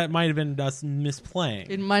mean, that might have been us misplaying.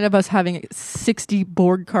 It might have us having 60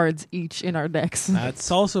 Borg cards each in our decks. That's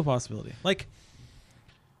also a possibility. Like,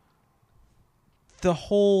 the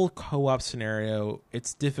whole co-op scenario,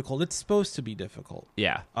 it's difficult. It's supposed to be difficult.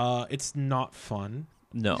 Yeah. It's not fun.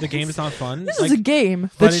 No. The game is not fun. This is a game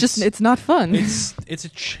that's just it's not fun.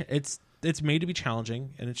 It's made to be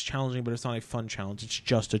challenging, and it's challenging, but it's not a fun challenge. It's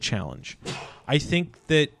just a challenge. I think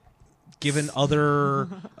that given other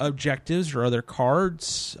objectives or other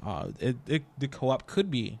cards, the co-op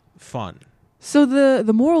could be fun. So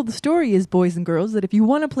the moral of the story is, boys and girls, that if you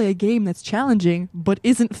want to play a game that's challenging but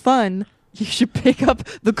isn't fun, you should pick up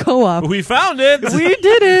the co-op. We found it. We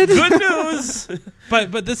did it. Good news.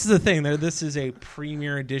 But this is the thing. This is a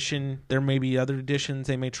premiere edition. There may be other editions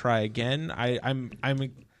they may try again.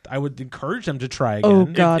 I would encourage them to try again. Oh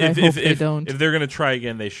God, I hope they don't. If they're going to try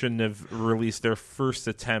again, they shouldn't have released their first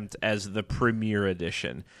attempt as the premiere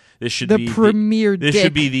edition. This should be premiere. This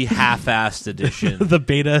should be the half-assed edition. The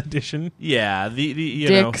beta edition. Yeah, the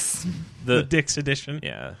Dicks. The Dix edition.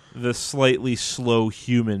 Yeah, the slightly slow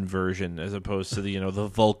human version as opposed to the the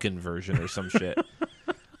Vulcan version or some shit.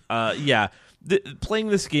 Yeah. Playing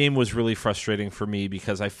this game was really frustrating for me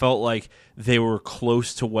because I felt like they were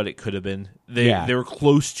close to what it could have been. They were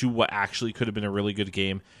close to what actually could have been a really good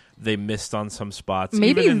game. They missed on some spots.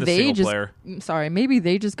 Maybe even in the they single just player. maybe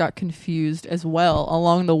they just got confused as well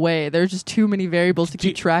along the way. There's just too many variables to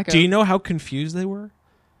keep track of. Do you know how confused they were?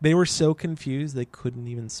 They were so confused they couldn't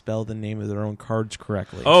even spell the name of their own cards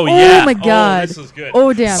correctly. Oh yeah! my God! This was good.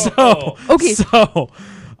 Oh damn! Okay. So,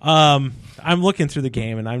 I'm looking through the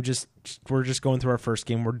game, and we're just going through our first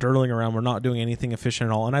game. We're dirtling around. We're not doing anything efficient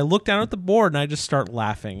at all. And I look down at the board, and I just start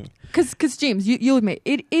laughing. Because James, you'll admit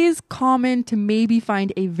it is common to maybe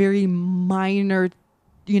find a very minor,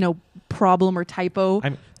 problem or typo.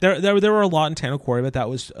 There were a lot in Tano Quarry, but that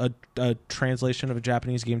was a translation of a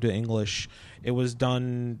Japanese game to English. It was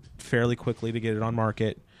done fairly quickly to get it on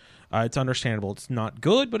market. It's understandable. It's not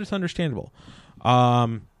good, but it's understandable.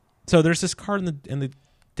 So there's this card in the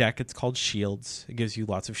deck. It's called Shields. It gives you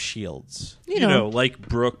lots of shields. Like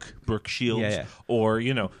Brooke Shields, Yeah. or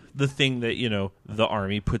the thing that the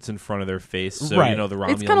army puts in front of their face, so Right. the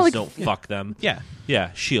It's kinda Romulans like- don't fuck them.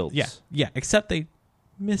 Yeah. Shields. Yeah. Except they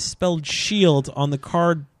misspelled shield on the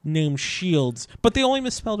card named Shields, but they only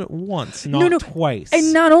misspelled it once, not twice.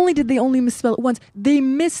 And not only did they only misspell it once, they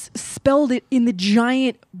misspelled it in the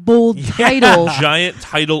giant bold title. Giant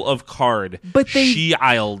title of card. But they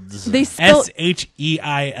Shields. They spelled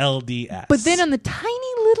Sheilds. But then on the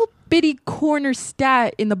tiny little bitty corner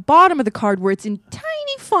stat in the bottom of the card where it's in tiny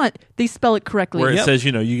font, they spell it correctly. Where it says,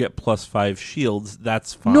 you get +5 shields,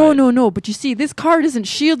 that's fine. No. But you see, this card isn't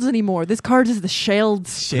shields anymore. This card is the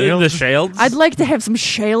shields. The shields? I'd like to have some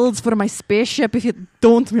shields for my spaceship if you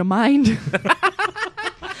don't mind.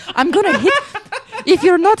 I'm going to hit... If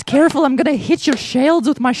you're not careful, I'm going to hit your shields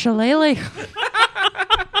with my shillelagh.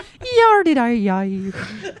 Yardie-die-yi.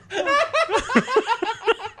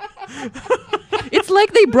 It's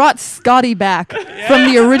like they brought Scotty back from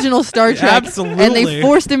the original Star Trek. Absolutely. And they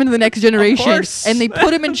forced him into the next generation. Of course. And they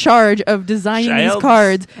put him in charge of designing these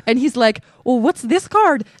cards. And he's like, well, what's this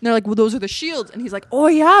card? And they're like, well, those are the shields. And he's like, oh,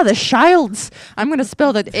 yeah, the shields. I'm going to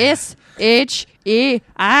spell that S-H-A-I-L-D-S.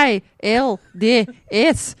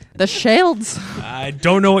 The shields. I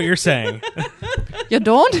don't know what you're saying. You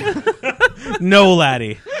don't? No,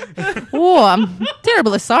 laddie. Oh, I'm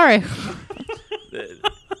terribly sorry.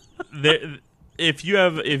 If you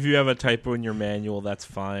have a typo in your manual, that's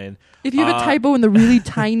fine. If you have a typo in the really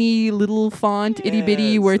tiny little font, itty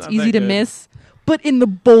bitty, where it's not easy that to good. miss, but in the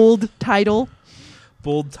bold title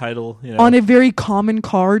Bold title, on a very common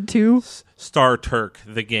card too, Star Turk,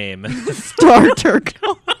 the game. Star Turk.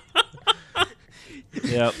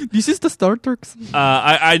 Yep. This is the Star Turks.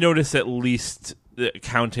 I noticed at least,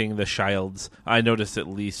 counting the shields, I noticed at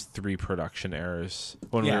least 3 production errors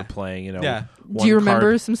when we were playing. Yeah. Do you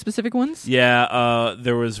remember some specific ones? Yeah,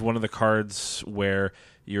 there was one of the cards where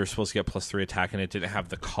you were supposed to get +3 attack, and it didn't have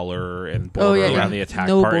the color and border around the attack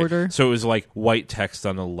no part. border. So it was like white text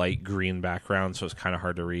on a light green background, so it's kind of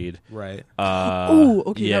hard to read. Right.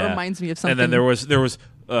 Okay, that reminds me of something. And then there was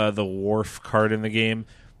the Wharf card in the game.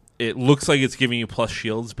 It looks like it's giving you plus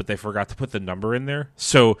shields, but they forgot to put the number in there,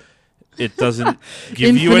 so it doesn't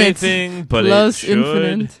give you anything. But plus it should.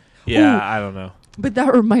 infinite. Yeah, Ooh. I don't know. But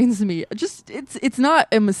that reminds me, just it's not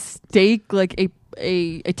a mistake, like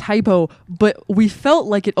a typo, but we felt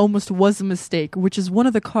like it almost was a mistake, which is one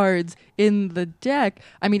of the cards in the deck.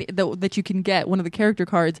 I mean, that you can get, one of the character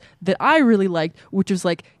cards that I really liked, which was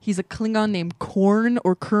like, he's a Klingon named Korn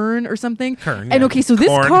or Kern or something. Kern, And yeah. okay, so this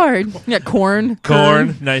Korn. card,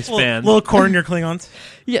 Korn. Nice band. Little corn your Klingons.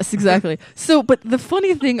 Yes, exactly. So, but the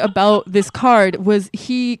funny thing about this card was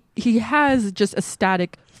he has just a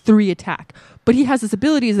static 3 attack, but he has this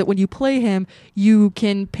ability is that when you play him, you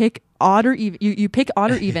can pick odd or even. You pick odd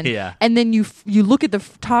or even, Yeah. and then you look at the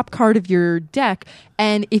top card of your deck,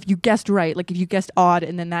 and if you guessed right, like if you guessed odd,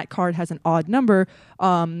 and then that card has an odd number,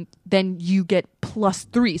 then you get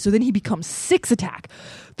 +3. So then he becomes 6 attack.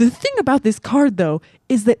 The thing about this card, though,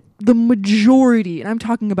 is that the majority, and I'm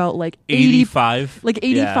talking about like 85, like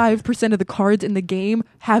 85% of the cards in the game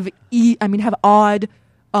have odd,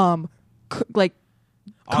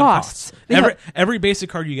 costs. They Every basic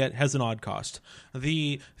card you get has an odd cost.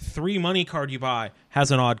 The 3 money card you buy has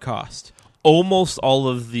an odd cost. Almost all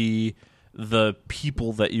of the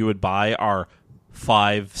people that you would buy are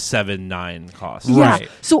 5, 7, 9 costs. Yeah. Right.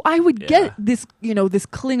 So I would get this, this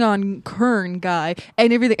Klingon Kern guy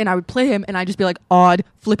and everything, and I would play him, and I'd just be like, odd,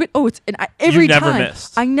 flip it. Oh, every never time.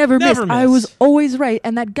 missed. I never missed. Never I missed. was always right,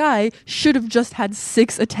 and that guy should have just had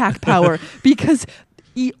 6 attack power because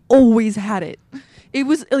he always had it. It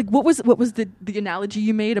was like, what was the analogy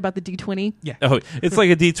you made about the D20? Yeah. Oh, it's like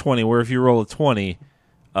a D20 where if you roll a 20,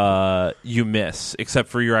 you miss, except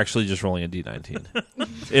for you're actually just rolling a D19.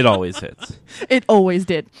 It always hits. It always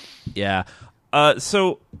did. Yeah.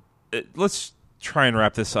 So let's try and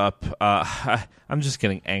wrap this up. I'm just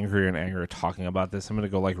getting angrier and angrier talking about this. I'm going to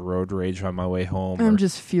go like road rage on my way home. I'm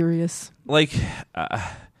just furious. Like,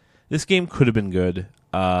 this game could have been good.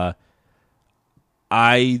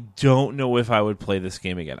 I don't know if I would play this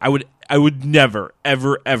game again. I would never,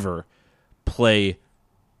 ever, ever play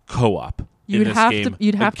co-op. You'd in this have game to.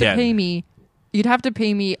 You'd have again. to pay me. You'd have to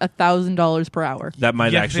pay me $1,000 per hour. That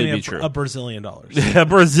might You have to actually pay me be true. $1 Brazilian dollars. $1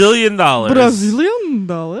 Brazilian dollars. Brazilian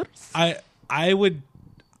dollars. I would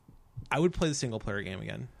play the single player game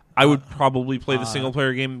again. I would probably play the single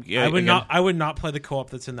player game. I would again. not. I would not play the co-op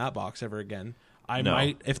that's in that box ever again. I No.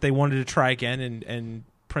 might, if they wanted to try again and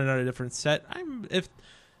print out a different set.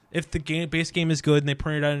 If the base game is good and they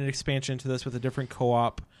printed out an expansion to this with a different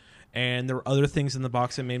co-op, and there were other things in the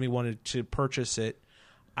box that made me want to purchase it,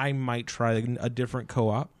 I might try a different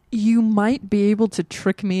co-op. You might be able to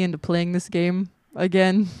trick me into playing this game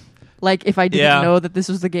again. Like if I didn't know that this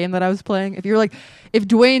was the game that I was playing. If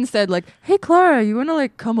Dwayne said like, "Hey Clara, you want to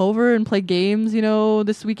like come over and play games,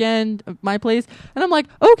 this weekend at my place?" And I'm like,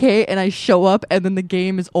 "Okay." And I show up and then the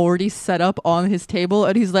game is already set up on his table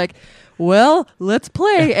and he's like, "Well, let's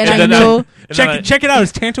play." And I know check it out.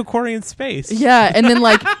 It's Tantocori in space. yeah, and then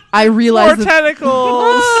like I realized More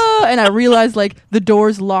tentacles. and I realized like the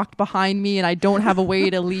door's locked behind me and I don't have a way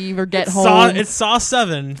to leave or get home. It's Saw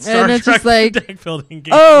 7. Star And it's Trek just like, deck building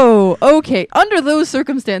game. oh, okay. Under those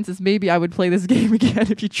circumstances, maybe I would play this game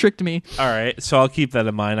again if you tricked me. All right, so I'll keep that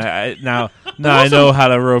in mind. Now I know how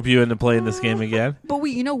to rope you into playing this game again. But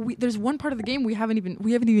there's one part of the game we haven't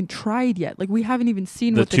even tried yet. Like we haven't even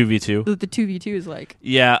seen The what 2v2. the 2v2 is like.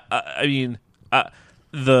 Yeah, I mean,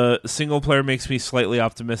 the single player makes me slightly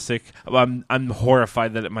optimistic. I'm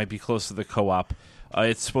horrified that it might be close to the co-op.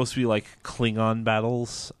 It's supposed to be like Klingon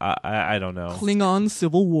battles. I don't know. Klingon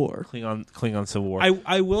Civil War. Klingon Civil War.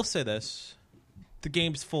 I will say this: the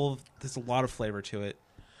game's full. There's a lot of flavor to it.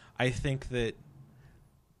 I think that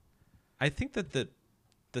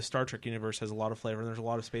the Star Trek universe has a lot of flavor, and there's a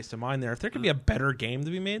lot of space to mine there. If there could be a better game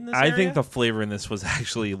to be made in this area, think the flavor in this was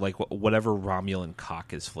actually like whatever Romulan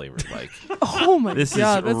cock is flavored like. Oh my This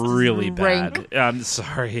god, is that's really rank. bad. I'm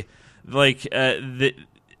sorry. Like,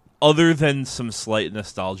 other than some slight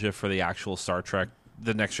nostalgia for the actual Star Trek,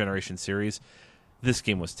 the Next Generation series, this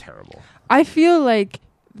game was terrible. I feel like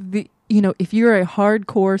if you're a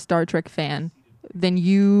hardcore Star Trek fan, then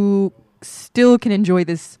you still can enjoy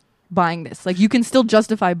this. Buying this, like you can still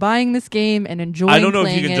justify buying this game and enjoying. I don't know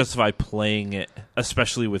if you can justify playing it,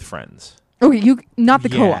 especially with friends. Okay, not the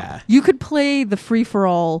co-op. Yeah. You could play the free for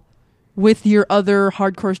all with your other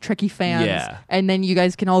hardcore Trekkie fans, Yeah. and then you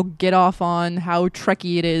guys can all get off on how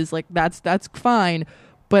Trekkie it is. Like that's fine,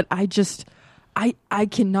 but I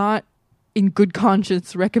cannot, in good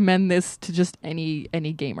conscience, recommend this to just any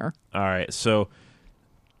gamer. All right, so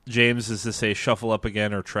James, is this a shuffle up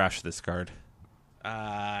again or trash this card?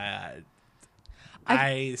 I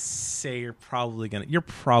say you're probably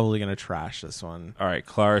gonna trash this one. All right,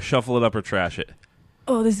 Clara, shuffle it up or trash it.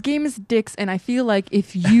 Oh, this game is dicks, and I feel like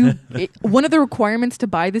if you one of the requirements to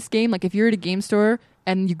buy this game, like if you're at a game store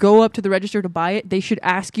and you go up to the register to buy it, they should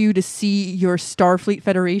ask you to see your Starfleet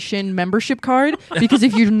Federation membership card, because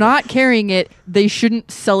if you're not carrying it, they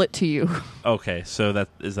shouldn't sell it to you. Okay, so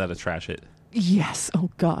is that a trash it? Yes.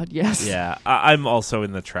 Oh God, yes. Yeah, I'm also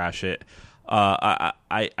in the trash it.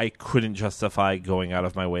 I couldn't justify going out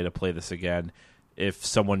of my way to play this again. If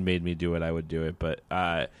someone made me do it, I would do it. But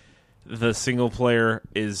the single player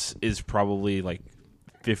is probably like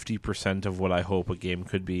 50% of what I hope a game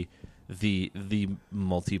could be. The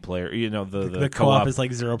multiplayer, the co-op is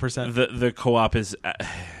like 0%. The co-op is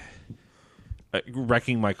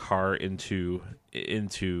wrecking my car into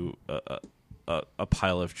a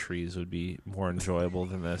pile of trees would be more enjoyable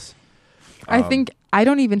than this. I think I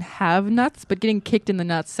don't even have nuts, but getting kicked in the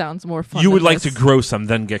nuts sounds more fun. You would than like this. to grow some,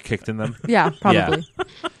 then get kicked in them? Yeah, probably.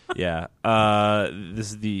 Yeah. This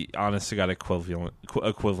is the honest to God equivalent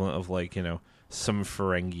of like, some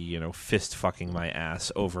Ferengi, fist fucking my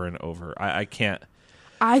ass over and over. I can't.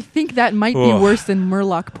 I think that might be worse than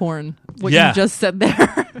Murloc porn, what you just said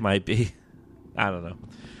there. Might be. I don't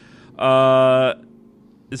know.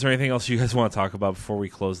 Is there anything else you guys want to talk about before we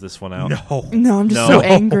close this one out? No, I'm just so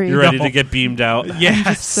angry. You're ready to get beamed out?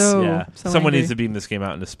 Yes. So Someone angry. needs to beam this game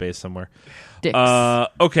out into space somewhere. Dicks.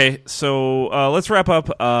 Okay, so let's wrap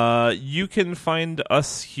up. You can find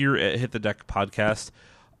us here at Hit the Deck Podcast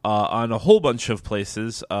on a whole bunch of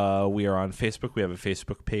places. We are on Facebook. We have a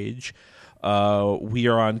Facebook page. We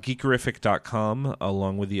are on Geekerific.com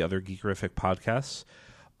along with the other Geekerific podcasts.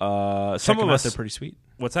 Some of us, they're pretty sweet.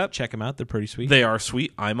 What's that? Check them out. They're pretty sweet. They are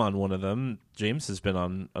sweet. I'm on one of them. James has been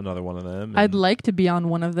on another one of them. I'd like to be on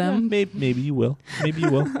one of them. Maybe you will. Maybe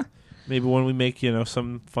you will. Maybe when we make,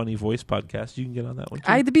 some funny voice podcast, you can get on that one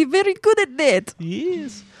too. I'd be very good at that.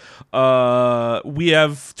 Yes. We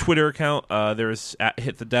have Twitter account. There's at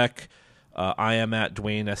Hit the Deck. I am at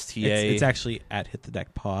Dwayne STA. It's actually at Hit the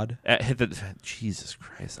Deck Pod. At Hit the Jesus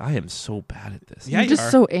Christ, I am so bad at this. Yeah, You're just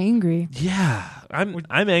so angry. Yeah, I'm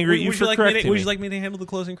angry at you for correcting me. Would you like me to handle the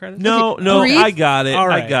closing credits? No, Breathe. I got it. All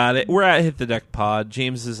right. I got it. We're at Hit the Deck Pod.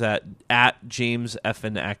 James is at James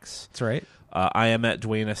FNX. That's right. I am at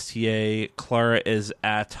Dwayne STA. Clara is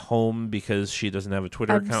at home because she doesn't have a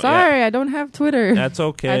Twitter I'm account sorry, yet. I don't have Twitter. That's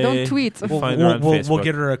okay. I don't tweet. We'll find her on Facebook. We'll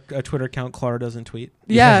get her a Twitter account. Clara doesn't tweet.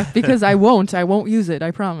 Yeah, because I won't use it,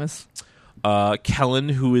 I promise. Kellen,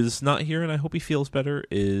 who is not here, and I hope he feels better,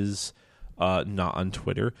 is not on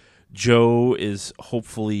Twitter. Joe is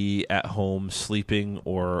hopefully at home sleeping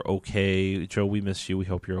or okay. Joe, we miss you. We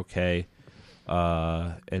hope you're okay.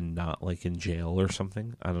 and not like in jail or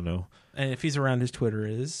something. I don't know. And if he's around, his Twitter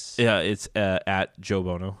is Yeah, it's at Joe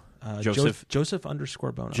Bono. Joseph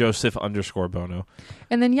 _Bono. Joseph _Bono.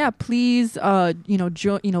 And then please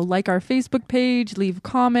like our Facebook page, leave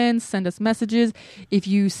comments, send us messages. If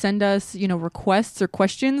you send us requests or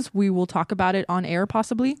questions, we will talk about it on air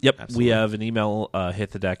possibly. Yep. Absolutely. We have an email,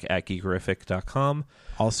 hitthedeck@geekerific.com.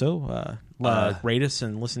 Also, rate us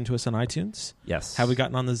and listen to us on iTunes. Yes. Have we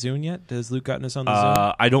gotten on the Zune yet? Has Luke gotten us on the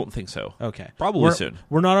Zune? I don't think so. Okay. Probably soon.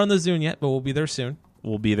 We're not on the Zune yet, but we'll be there soon.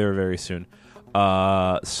 We'll be there very soon.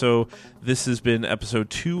 So this has been episode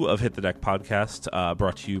 2 of Hit the Deck podcast,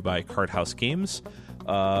 brought to you by Card House Games.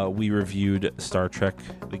 We reviewed Star Trek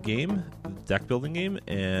the game, the deck building game,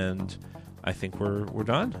 and I think we're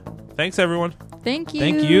done. Thanks everyone. Thank you.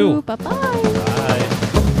 Thank you. Bye-bye. Bye.